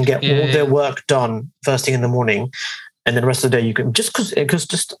 so they can get all their work done first thing in the morning, and then the rest of the day you can because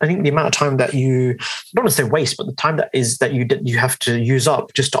I think the amount of time that you don't want to say waste, but the time that you have to use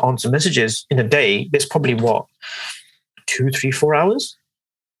up just to answer messages in a day, it's probably 2, 3, 4 hours.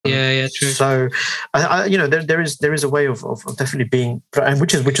 Yeah, true. So, there is a way of definitely being, and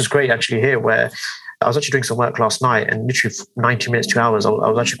which is great actually here, where I was actually doing some work last night, and literally 90 minutes, 2 hours, I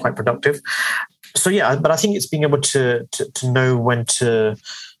was actually quite productive. So yeah, but I think it's being able to know when to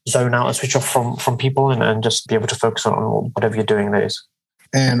zone out and switch off from people and just be able to focus on whatever you're doing there is.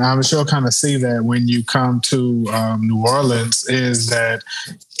 And I'm sure kind of see that when you come to New Orleans, is that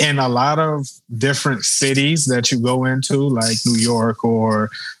in a lot of different cities that you go into, like New York or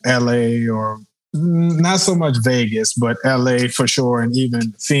LA, or not so much Vegas, but LA for sure, and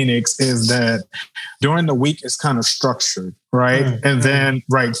even Phoenix, is that during the week it's kind of structured, right? Mm-hmm. And then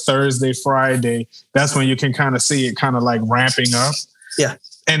Thursday, Friday, that's when you can kind of see it kind of like ramping up. Yeah.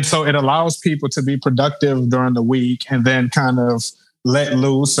 And so it allows people to be productive during the week and then kind of let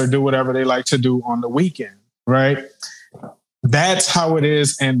loose or do whatever they like to do on the weekend, right? That's how it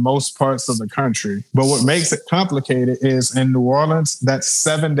is in most parts of the country. But what makes it complicated is in New Orleans, that's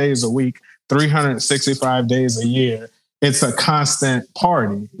 7 days a week, 365 days a year. It's a constant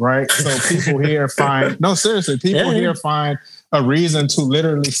party, right? So people here find here find a reason to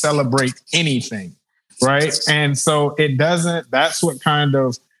literally celebrate anything, right? And so that's what kind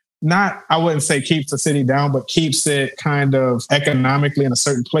of, I wouldn't say keeps the city down, but keeps it kind of economically in a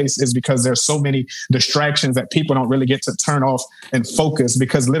certain place, is because there's so many distractions that people don't really get to turn off and focus,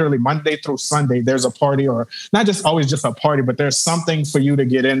 because literally Monday through Sunday, there's a party, or not just always just a party, but there's something for you to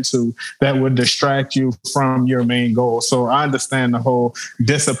get into that would distract you from your main goal. So I understand the whole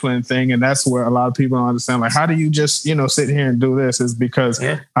discipline thing. And that's where a lot of people don't understand, like, how do you just, sit here and do this? Is because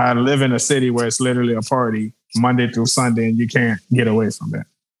I live in a city where it's literally a party Monday through Sunday and you can't get away from that.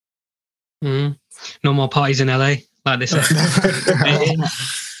 Mm. No more parties in LA like this.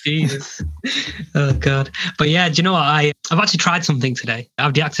 Jesus. Oh God. But yeah, do you know what? I've actually tried something today.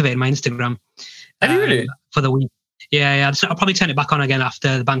 I've deactivated my Instagram. Have you really? For the week. Yeah. I'll probably turn it back on again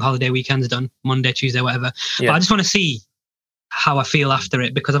after the bank holiday weekend's done, Monday, Tuesday, whatever. Yeah. But I just want to see how I feel after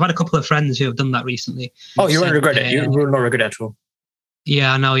it, because I've had a couple of friends who have done that recently. Oh, you won't regret it. You will not regret it at all.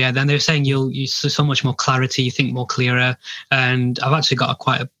 Yeah, I know. Yeah, then they're saying you'll so much more clarity, you think more clearer, and I've actually got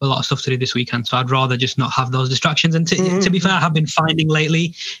quite a lot of stuff to do this weekend, so I'd rather just not have those distractions. And to be fair, I have been finding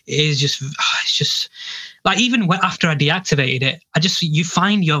lately it's just like, even after I deactivated it, you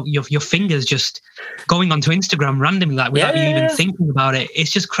find your fingers just going onto Instagram randomly, like without you even thinking about it.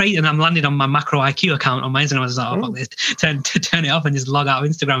 It's just crazy, and I'm landed on my Macro IQ account on my Instagram. I was like, oh fuck this, turn it off and just log out of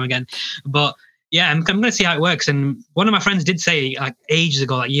Instagram again, but. Yeah, I'm going to see how it works. And one of my friends did say, like ages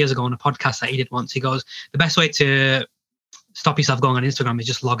ago, like years ago on a podcast that he did once, he goes, the best way to stop yourself going on Instagram is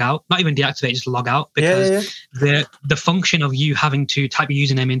just log out. Not even deactivate, just log out. Because the function of you having to type your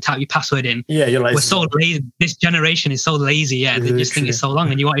username in, type your password in. Yeah, you're lazy. We're so lazy. This generation is so lazy. Yeah, they just think it's so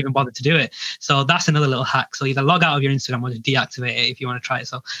long and you won't even bother to do it. So that's another little hack. So either log out of your Instagram or just deactivate it if you want to try it.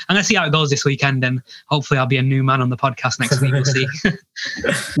 So I'm going to see how it goes this weekend, and hopefully I'll be a new man on the podcast next week. We'll see.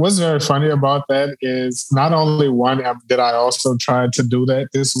 What's very funny about that is not only did I also try to do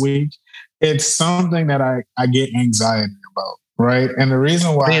that this week, it's something that I get anxiety about, right? And the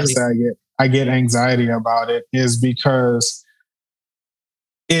reason why I say I get anxiety about it is because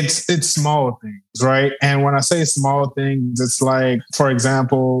it's small things, right? And when I say small things, it's like, for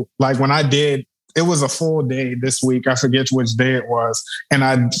example, like when it was a full day this week. I forget which day it was. And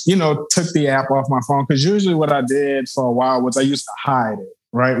I, took the app off my phone, because usually what I did for a while was I used to hide it,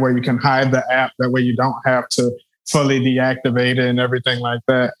 right? Where you can hide the app. That way you don't have to fully deactivate it and everything like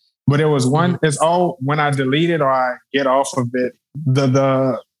that. But it was when I delete it or I get off of it,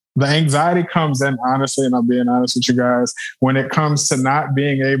 the anxiety comes in, honestly, and I'm being honest with you guys, when it comes to not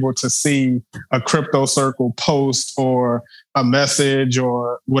being able to see a Crypto Circle post or a message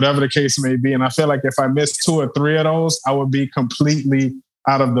or whatever the case may be. And I feel like if I missed 2 or 3 of those, I would be completely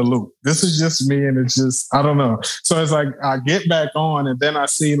out of the loop. This is just me, and it's just, I don't know. So it's like I get back on, and then I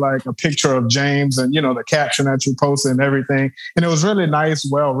see like a picture of James and, the caption that you posted and everything. And it was really nice,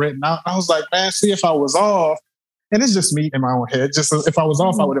 well written out. I was like, man, see, if I was off, and it's just me in my own head, just if I was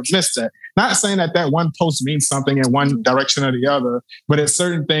off, I would have missed it. Not saying that one post means something in one direction or the other, but it's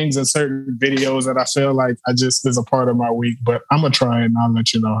certain things and certain videos that I feel like is a part of my week. But I'm going to try and I'll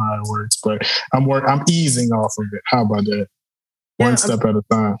let you know how it works. But I'm easing off of it. How about that? One step at a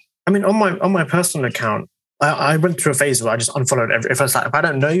time. I mean, on my personal account, I went through a phase where I just unfollowed if I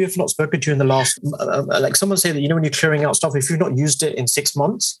don't know you, if I've not spoken to you in the last, like someone say that, when you're clearing out stuff, if you've not used it in 6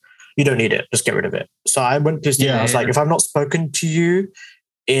 months, you don't need it. Just get rid of it. So I went to this thing. I was like, if I've not spoken to you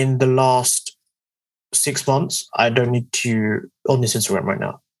in the last 6 months, I don't need to on this Instagram right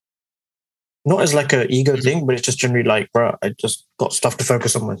now. Not as like an ego thing, but it's just generally like, bro, I just got stuff to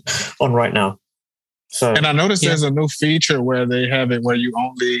focus on right now. So, and I noticed there's a new feature where they have it where you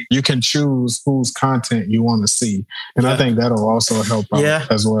can choose whose content you want to see. And I think that'll also help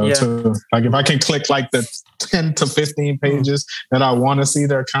out as well too. Like if I can click like the 10 to 15 pages that I want to see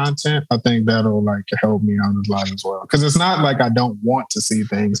their content, I think that'll like help me out a lot as well. Because it's not like I don't want to see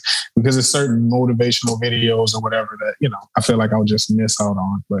things, because it's certain motivational videos or whatever that, I feel like I'll just miss out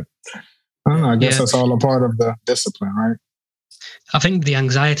on. But I don't know, I guess that's all a part of the discipline, right? I think the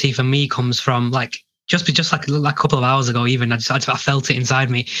anxiety for me comes from like, just like a couple of hours ago, even I felt it inside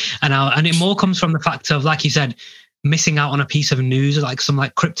me, and it more comes from the fact of, like you said, missing out on a piece of news, like some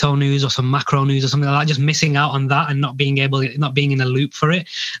like crypto news or some macro news or something like that. Just missing out on that and not being in the loop for it.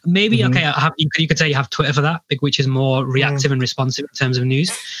 Maybe you could say you have Twitter for that, which is more reactive and responsive in terms of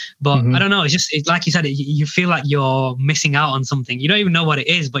news. But I don't know. It's like you said, you feel like you're missing out on something. You don't even know what it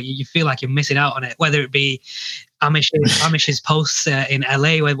is, but you feel like you're missing out on it. Whether it be Amish's posts in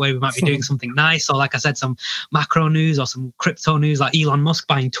LA where we might be doing something nice, or like I said, some macro news or some crypto news, like Elon Musk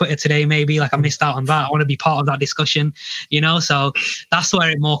buying Twitter today. Maybe like I missed out on that. I want to be part of that discussion, so that's where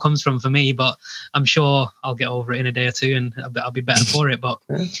it more comes from for me. But I'm sure I'll get over it in a day or two, and I'll be better for it. But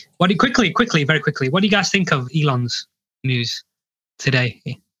very quickly, what do you guys think of Elon's news today,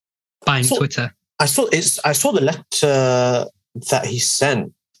 buying Twitter? I saw the letter that he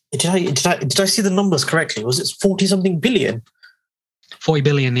sent. Did I see the numbers correctly? Was it 40-something billion? 40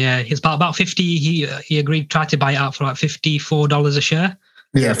 billion, yeah. It's about 50. He agreed, tried to buy it out for like $54 a share.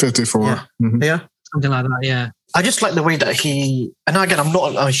 Yeah, 54. Yeah. Mm-hmm. Yeah. Something like that, yeah. I just like the way that and again, I'm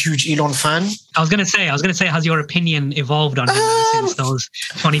not a huge Elon fan. I was going to say, has your opinion evolved on him since those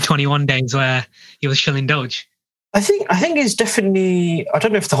 2021 days where he was shilling Doge? I think he's definitely, I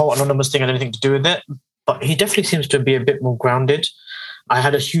don't know if the whole anonymous thing had anything to do with it, but he definitely seems to be a bit more grounded. I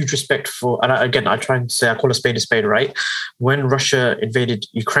had a huge respect for, and I try and say, I call a spade, right? When Russia invaded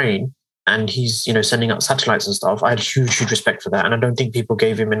Ukraine and he's, sending out satellites and stuff, I had huge respect for that. And I don't think people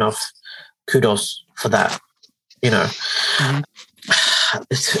gave him enough kudos for that, I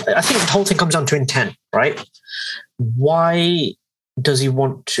think the whole thing comes down to intent, right? Why does he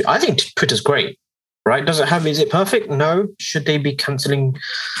want to? I think Twitter's great, right? Is it perfect? No. Should they be cancelling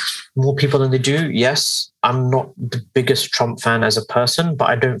more people than they do? Yes. I'm not the biggest Trump fan as a person, but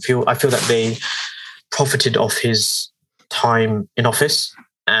I feel that they profited off his time in office,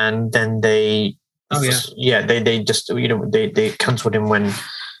 and then they just they cancelled him when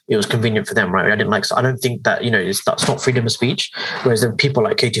it was convenient for them, right? I don't think that that's not freedom of speech. Whereas the people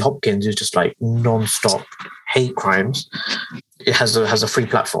like Katie Hopkins, who's just like non-stop hate crimes, it has a free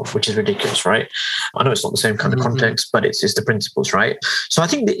platform, which is ridiculous, right? I know it's not the same kind of context, but it's the principles, right? So I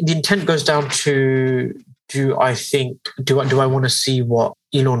think the intent goes down to, do I want to see what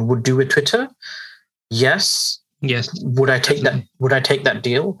Elon would do with Twitter? Yes. Would I take that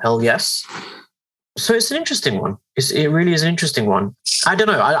deal? Hell yes. So it's an interesting one. It really is an interesting one. I don't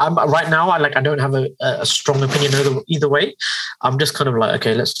know. I'm right now. I don't have a strong opinion either way. I'm just kind of like,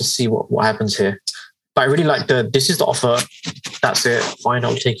 okay, let's just see what happens here. But I really like this is the offer. That's it. Fine,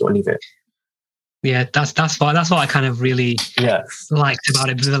 I'll take it or leave it. Yeah, that's what I kind of really liked about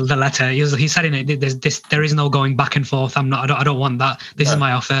it. The letter he said in it, there is no going back and forth. I don't want that. This is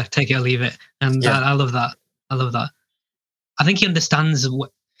my offer. Take it or leave it. And I love that. I think he understands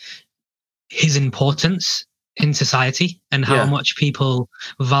his importance in society and how much people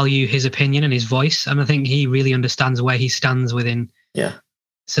value his opinion and his voice. And I think he really understands where he stands within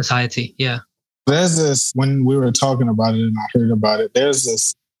society. Yeah. There's this, when we were talking about it and I heard about it, there's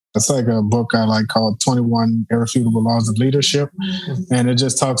this It's like a book I like called 21 Irrefutable Laws of Leadership. And it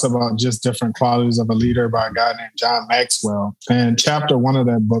just talks about just different qualities of a leader by a guy named John Maxwell. And chapter 1 of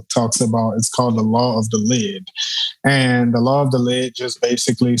that book talks about, it's called The Law of the Lid. And the Law of the Lid just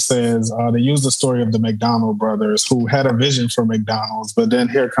basically says, they use the story of the McDonald brothers who had a vision for McDonald's, but then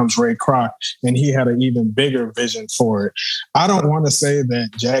here comes Ray Kroc and he had an even bigger vision for it. I don't want to say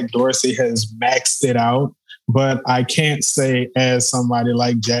that Jack Dorsey has maxed it out, but I can't say as somebody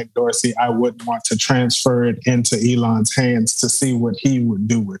like Jack Dorsey, I wouldn't want to transfer it into Elon's hands to see what he would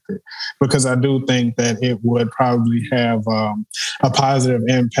do with it. Because I do think that it would probably have a positive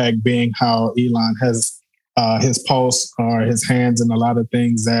impact, being how Elon has his pulse or his hands in a lot of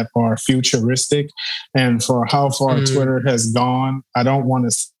things that are futuristic. And for how far Twitter has gone, I don't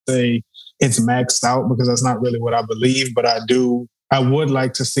want to say it's maxed out because that's not really what I believe, but I would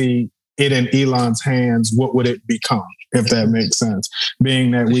like to see it in Elon's hands. What would it become, if that makes sense?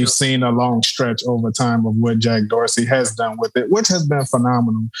 Being that we've seen a long stretch over time of what Jack Dorsey has done with it, which has been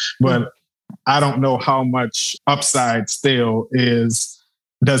phenomenal. But I don't know how much upside still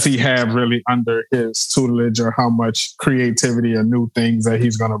does he have really under his tutelage, or how much creativity or new things that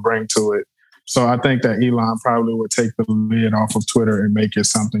he's going to bring to it. So I think that Elon probably would take the lid off of Twitter and make it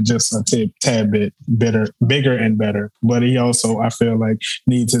something just a tad bit bigger and better. But he also, I feel like,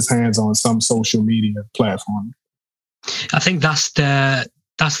 needs his hands on some social media platform. I think that's the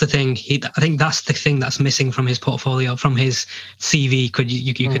thing. I think that's the thing that's missing from his portfolio, from his CV.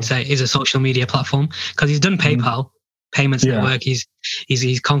 You could say, is a social media platform, because he's done PayPal, payments network. He's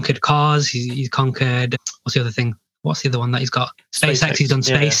conquered cars. He's conquered, what's the other thing? What's the other one that he's got? SpaceX. He's done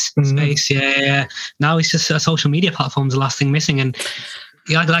space. Yeah. Now it's just a social media platform's the last thing missing. And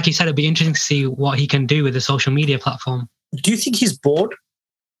like you said, it'd be interesting to see what he can do with the social media platform. Do you think he's bored?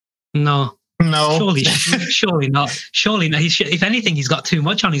 No. No. Surely not. Surely not. If anything, he's got too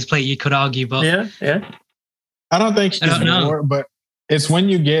much on his plate, you could argue. But yeah. I don't think he's bored, but it's when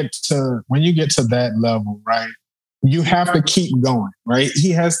you get to that level, right? You have to keep going, right?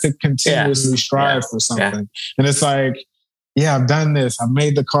 He has to continuously strive for something. And it's like, I've done this. I've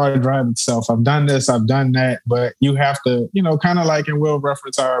made the car drive itself. I've done this. I've done that. But you have to, kind of like, and we'll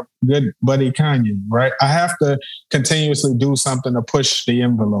reference our good buddy Kanye, right? I have to continuously do something to push the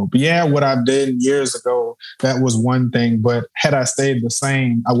envelope. Yeah, what I did years ago, that was one thing. But had I stayed the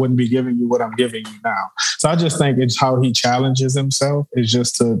same, I wouldn't be giving you what I'm giving you now. So I just think it's how he challenges himself, is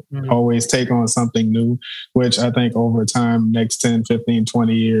just to always take on something new, which I think over time, next 10, 15,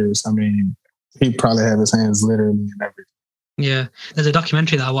 20 years, I mean, he'd probably have his hands literally in everything. Yeah, there's a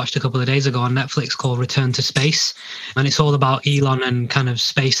documentary that I watched a couple of days ago on Netflix called Return to Space, and it's all about Elon and kind of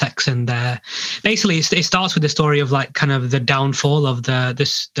SpaceX, and basically it starts with the story of like kind of the downfall of the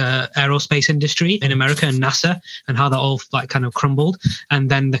aerospace industry in America and NASA, and how that all like kind of crumbled, and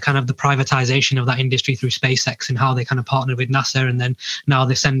then the kind of the privatization of that industry through SpaceX and how they kind of partnered with NASA, and then now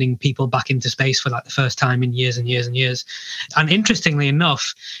they're sending people back into space for like the first time in years and years and years. And interestingly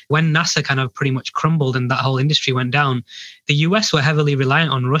enough, when NASA kind of pretty much crumbled and that whole industry went down, the US were heavily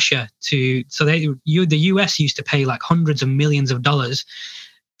reliant on Russia the US used to pay like hundreds of millions of dollars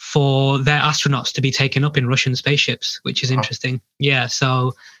for their astronauts to be taken up in Russian spaceships, which is interesting. Yeah,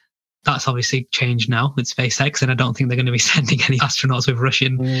 so that's obviously changed now with SpaceX, and I don't think they're going to be sending any astronauts with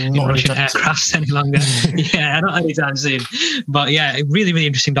Russian aircrafts any longer. Not anytime soon. But yeah, really, really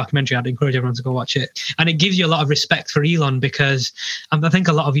interesting documentary. I'd encourage everyone to go watch it. And it gives you a lot of respect for Elon, because I think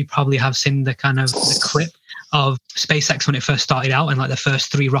a lot of you probably have seen the kind of the clip of SpaceX when it first started out, and like the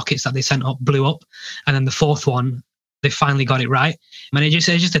first 3 rockets that they sent up blew up, and then the 4th one, they finally got it right. And it's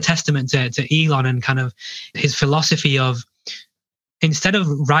just a testament to Elon and kind of his philosophy of, instead of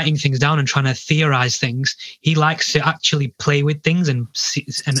writing things down and trying to theorize things, he likes to actually play with things and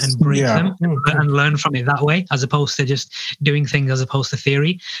break them and learn from it that way, as opposed to just doing things as opposed to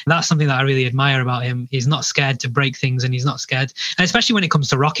theory. And that's something that I really admire about him. He's not scared to break things, and he's not scared. And especially when it comes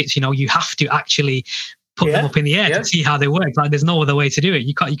to rockets, you have to actually put them up in the air to see how they work. Like, there's no other way to do it.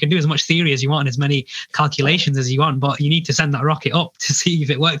 You can do as much theory as you want and as many calculations as you want, but you need to send that rocket up to see if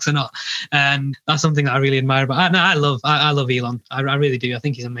it works or not. And that's something that I really admire about. I love Elon. I really do. I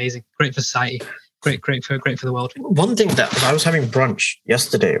think he's amazing. Great for society. Great for the world. One thing that I was having brunch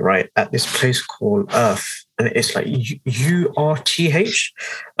yesterday, right, at this place called Earth, and it's like URTH.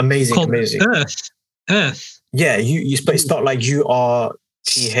 Amazing. Earth. Yeah, you spelled like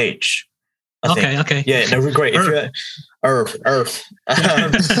URTH. Okay. Yeah, no, great. If you're Earth.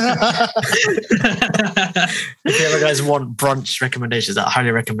 If you ever guys want brunch recommendations, I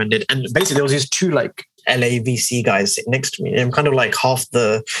highly recommend it. And basically, there was these 2 like LAVC guys sitting next to me, and I'm kind of like half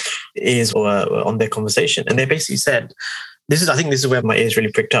the ears were on their conversation, and they basically said, I think this is where my ears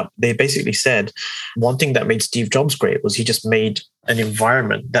really pricked up. They basically said one thing that made Steve Jobs great was he just made an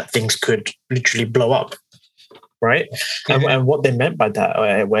environment that things could literally blow up, right? And what they meant by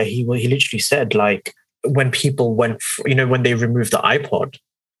that, where he literally said, like, when people went, when they removed the iPod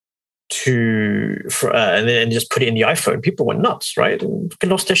and then just put it in the iPhone, people went nuts, right? And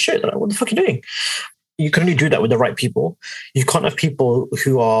lost their shit. Like, what the fuck are you doing? You can only do that with the right people. You can't have people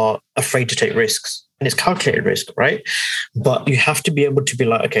who are afraid to take risks, and it's calculated risk, right? But you have to be able to be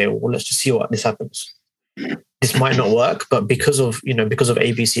like, okay, well, let's just see what this happens. This might not work, but because of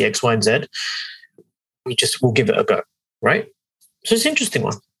A, B, C, X, Y, and Z, we'll give it a go, right? So it's an interesting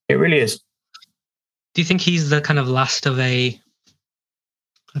one. It really is. Do you think he's the kind of last of I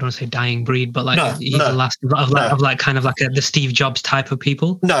don't want to say dying breed, but like he's the last of kind of like the Steve Jobs type of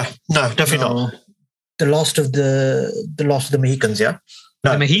people? No, definitely not. The last of the Mohicans, yeah.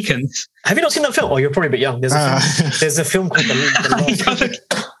 No. The Mohicans. Have you not seen that film? Oh, you're probably a bit young. There's a film called The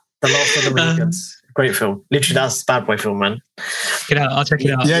Last of the Mohicans. Great film. Literally, that's a bad boy film, man. I'll check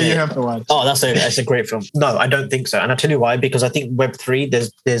it out. Yeah, you have to watch. Oh, that's a great film. No, I don't think so. And I'll tell you why. Because I think Web3,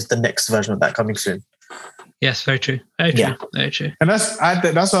 there's the next version of that coming soon. Yes, very true. Very true. Yeah. Very true. And that's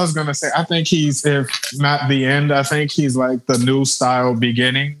what I was going to say. I think he's, if not the end, I think he's like the new style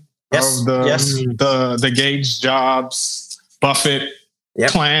beginning of the Gage Jobs Buffett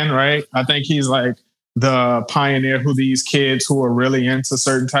plan, right? I think he's like the pioneer who these kids who are really into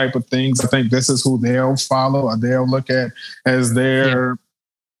certain type of things, I think this is who they'll follow or they'll look at as their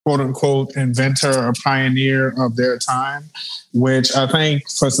quote unquote inventor or pioneer of their time, which I think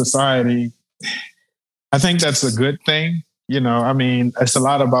for society, I think that's a good thing. I mean, it's a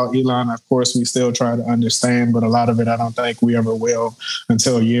lot about Elon. Of course, we still try to understand, but a lot of it, I don't think we ever will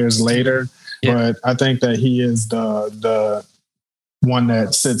until years later. Yeah. But I think that he is the one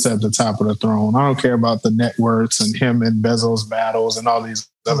that sits at the top of the throne. I don't care about the net worths and him and Bezos battles and all these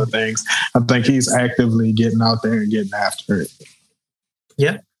other things. I think he's actively getting out there and getting after it.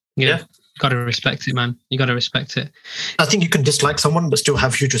 Yeah. Got to respect it, man. You got to respect it. I think you can dislike someone but still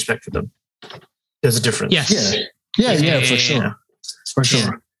have huge respect for them. There's a difference. Yes. Yeah, for sure. Yeah. For sure. Yeah.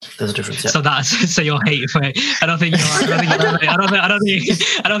 There's a difference. Yeah. So your hate for it. I don't think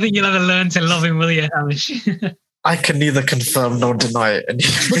you'll ever learn to love him, will you, Hamish? I can neither confirm nor deny it.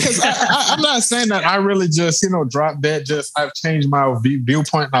 Because I'm not saying that I really just, drop dead. Just I've changed my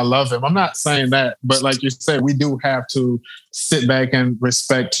viewpoint and I love him. I'm not saying that, but like you said, we do have to sit back and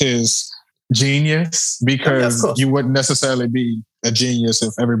respect his genius, because you wouldn't necessarily be a genius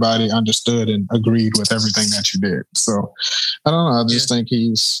if everybody understood and agreed with everything that you did. So I don't know. I just think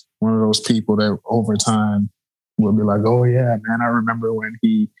he's one of those people that over time will be like, oh yeah, man, I remember when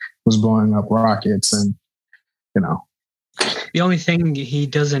he was blowing up rockets and, The only thing he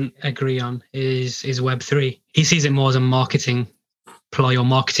doesn't agree on is Web3. He sees it more as a marketing ploy or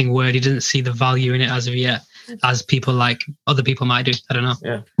marketing word. He doesn't see the value in it as of yet, as people like other people might do. I don't know.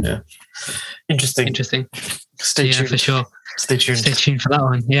 Yeah. Interesting. Stay tuned. Yeah, for sure. Stay tuned for that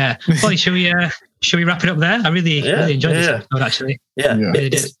one. Yeah. Well, should we wrap it up there? I really enjoyed this episode, actually. Yeah.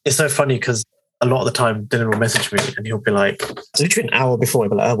 It's so funny because a lot of the time Dylan will message me and he'll be like, literally an hour before,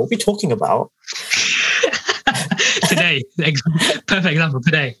 he'll be like, what are we talking about? Today. Perfect example,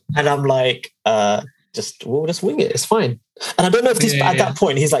 today. And I'm like, we'll just wing it. It's fine. And I don't know if at that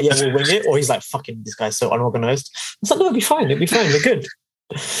point he's like, we'll wing it, or he's like, fucking, this guy's so unorganized. I was like, no, it'll be fine. We're good.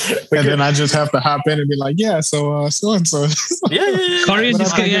 Then I just have to hop in and be like, so and so. Yeah. Korean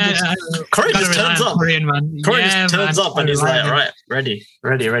just turns up. Korean, man. Korean just turns up and he's like, all right, ready.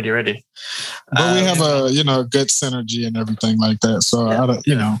 But we have a good synergy and everything like that. So I don't,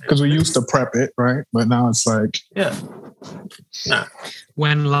 because we used to prep it, right? But now it's like,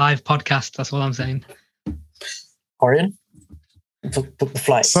 when live podcast, that's what I'm saying. Korean, book the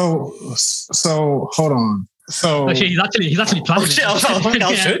flight. So hold on. So he's actually planning. I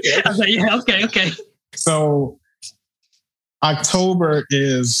was like, okay. So October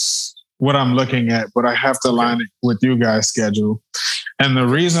is what I'm looking at, but I have to line it with you guys' schedule. And the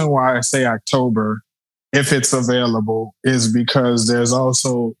reason why I say October, if it's available, is because there's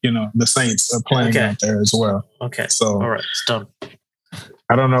also, the Saints are playing out there as well. Okay. So all right, it's done.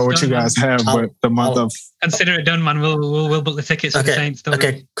 I don't know what you guys have, but the month of consider it done, man. We'll book the tickets for the Saints.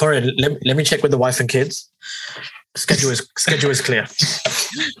 Okay, Corey, let me check with the wife and kids. Schedule is clear.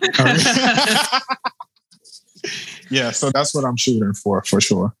 Yeah, so that's what I'm shooting for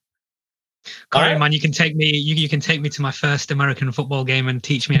sure. Corey, man, you can take me. You can take me to my first American football game and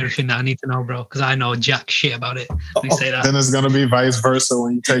teach me everything that I need to know, bro. Because I know jack shit about it. Let me say that. Then it's gonna be vice versa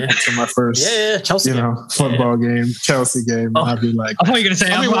when you take me to my first, Chelsea, football game, Chelsea game. I'll be like, I thought you were gonna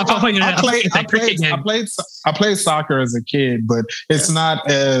say. I played soccer as a kid, but it's not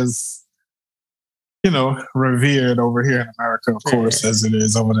as revered over here in America, of course, as it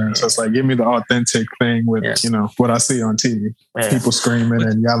is over there. So it's like, give me the authentic thing with, what I see on TV. Yeah. People screaming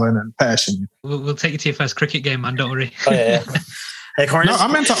and yelling and passionate. We'll take you to your first cricket game, man. Don't worry. Oh, yeah. Hey, Corey, no,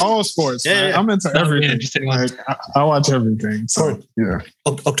 I'm into all sports. Man. Yeah. I'm into everything. I watch everything. So, yeah.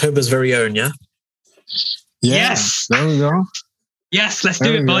 October's very own, yeah? Yes. There we go. Yes, let's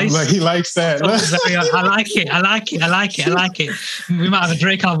do it, boys. Like, he likes that. I like it. We might have a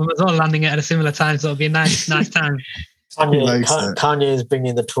Drake album as well landing it at a similar time, so it'll be a nice time. Kanye is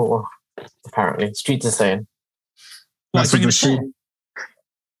bringing the tour, apparently. Streets are saying. That's what the street.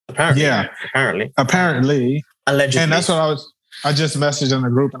 Apparently. Yeah. Apparently. Allegedly. And that's what I just messaged in the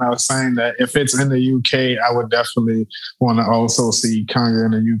group, and I was saying that if it's in the UK, I would definitely want to also see Kanye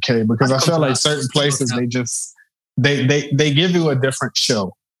in the UK, because I feel like certain places they give you a different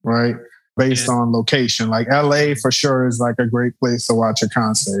show, right? Based on location. Like LA for sure is like a great place to watch a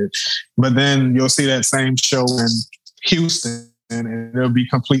concert. But then you'll see that same show in Houston and it'll be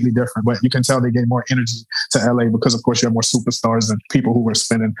completely different. But you can tell they gave more energy to LA because of course you have more superstars and people who were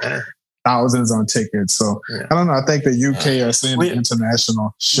spending thousands on tickets. So I don't know. I think the UK are seeing an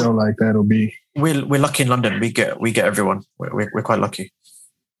international show like that will be. We're lucky in London. We get everyone. We're quite lucky.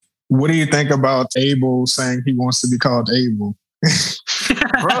 What do you think about Abel saying he wants to be called Abel?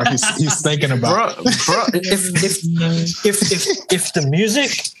 Bro, he's thinking about it. Bro, if the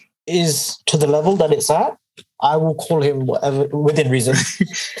music is to the level that it's at, I will call him whatever within reason.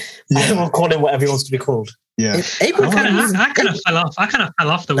 I will call him whatever he wants to be called. Yeah, Abel I kind of fell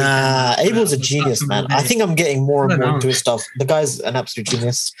off. The weekend. Abel's a genius, man. I think I'm getting more and more into his stuff. The guy's an absolute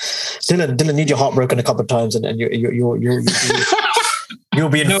genius. Dylan, need your heart broken a couple of times, and you'll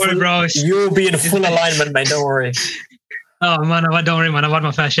be in you'll be in full alignment, mate. Don't worry. Oh man, don't worry, man. I've had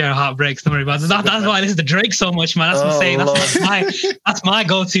my fair share of heartbreaks. Don't worry about it. That's why I listen to Drake so much, man. That's what I'm saying. That's my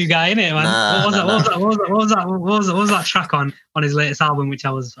go-to guy, innit, man? What was that track on his latest album, which I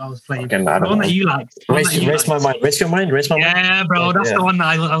was playing? The one that you liked. Raise my mind. Raise your mind. Raise my mind. Yeah, bro. That's the one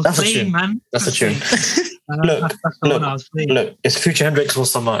that I was playing, man. That's a tune. Look. It's Future Hendrix all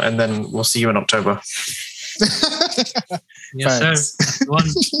summer, and then we'll see you in October. Yes, sir. That's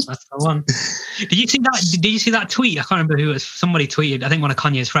the one. Did you see that tweet? I can't remember who it was. Somebody tweeted, I think one of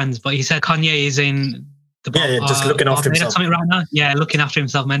Kanye's friends, but he said Kanye is in the just looking after himself. Something right now. Yeah, looking after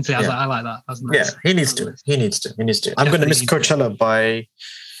himself mentally. I was like, I like that. That's nice. Yeah, he needs to. I'm going to miss Coachella by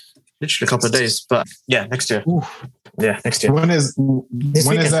literally a couple of days, but yeah, next year. Ooh. Yeah, next year. When is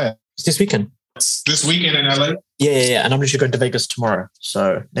that? It's this weekend. This weekend in LA? Yeah. And I'm literally going to Vegas tomorrow.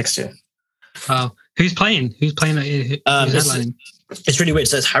 So next year. Wow. Who's playing? Who's headlining? It's really weird.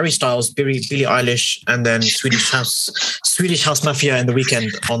 So it's Harry Styles, Billie Eilish, and then Swedish House Mafia in the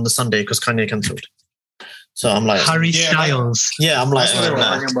weekend on the Sunday because Kanye cancelled. So I'm like Harry Styles. Yeah, I'm like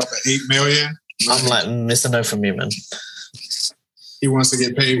about the 8 million. I'm like, it's a no from me, man. He wants to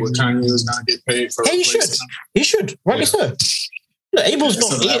get paid what Kanye is going to get paid for. Hey, he should. Rightly so. Look,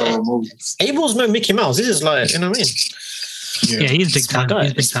 Abel's no Mickey Mouse. This is like, you know what I mean? Yeah, he's big time.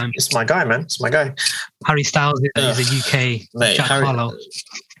 He's big time. It's my guy, man. It's my guy. Harry Styles is a UK Jack Harlow.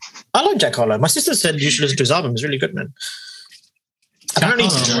 I like Jack Harlow. My sister said you should listen to his album. It's really good, man. Apparently,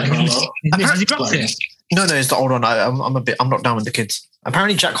 has he dropped it? No, it's the old one. I'm not down with the kids.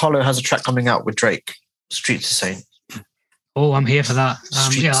 Apparently, Jack Harlow has a track coming out with Drake. Streets are saying. Oh, I'm here for that.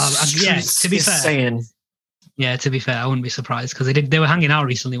 To be fair, I wouldn't be surprised because they were hanging out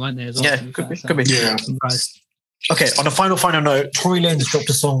recently, weren't they? As well, could be. Yeah. Okay, on a final note, Tory Lanez dropped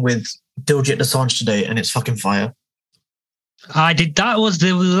a song with Diljit Dosanjh today, and it's fucking fire. I did. That was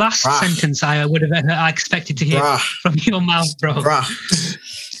the last sentence I would have expected to hear from your mouth, bro.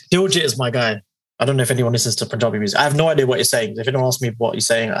 Diljit is my guy. I don't know if anyone listens to Punjabi music. I have no idea what he's saying. If anyone asks me what he's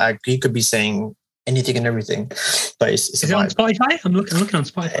saying, he could be saying anything and everything. But it's is it on Spotify? I'm looking on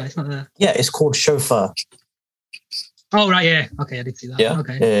Spotify. It's not there. Yeah, it's called Chauffeur. Oh right, yeah. Okay, I did see that. Yeah.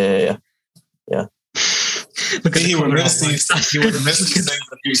 Okay. Yeah. Look at he would miss these things if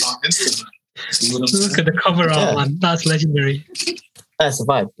he was on Instagram. Look at the cover art, man. That's legendary. That's a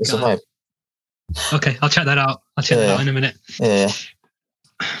vibe. It's a vibe. Okay, I'll check that out. In a minute. Yeah.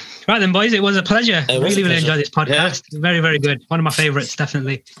 Right then, boys. It was a pleasure. I really enjoyed this podcast. Yeah. Very, very good. One of my favourites,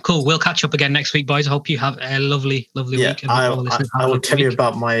 definitely. Cool. We'll catch up again next week, boys. I hope you have a lovely week. I will tell you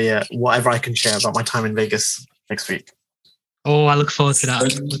about my whatever I can share about my time in Vegas next week. Oh, I look forward to that.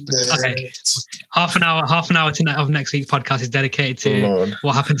 Okay, half an hour tonight of next week's podcast is dedicated to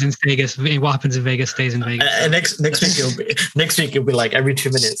what happens in Vegas. What happens in Vegas stays in Vegas. Next week it'll be like every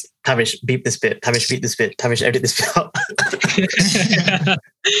 2 minutes. Tavish, beep this bit. Tavish, beep this bit. Tavish, edit this bit out.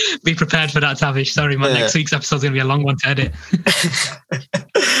 Be prepared for that, Tavish. Sorry, man. Next week's episode is gonna be a long one to edit.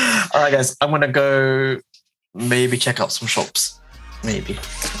 All right, guys. I'm gonna go maybe check out some shops. Maybe.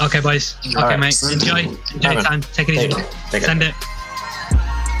 Okay, boys. Okay, right. Mate. Enjoy your time. Take it easy. Send it.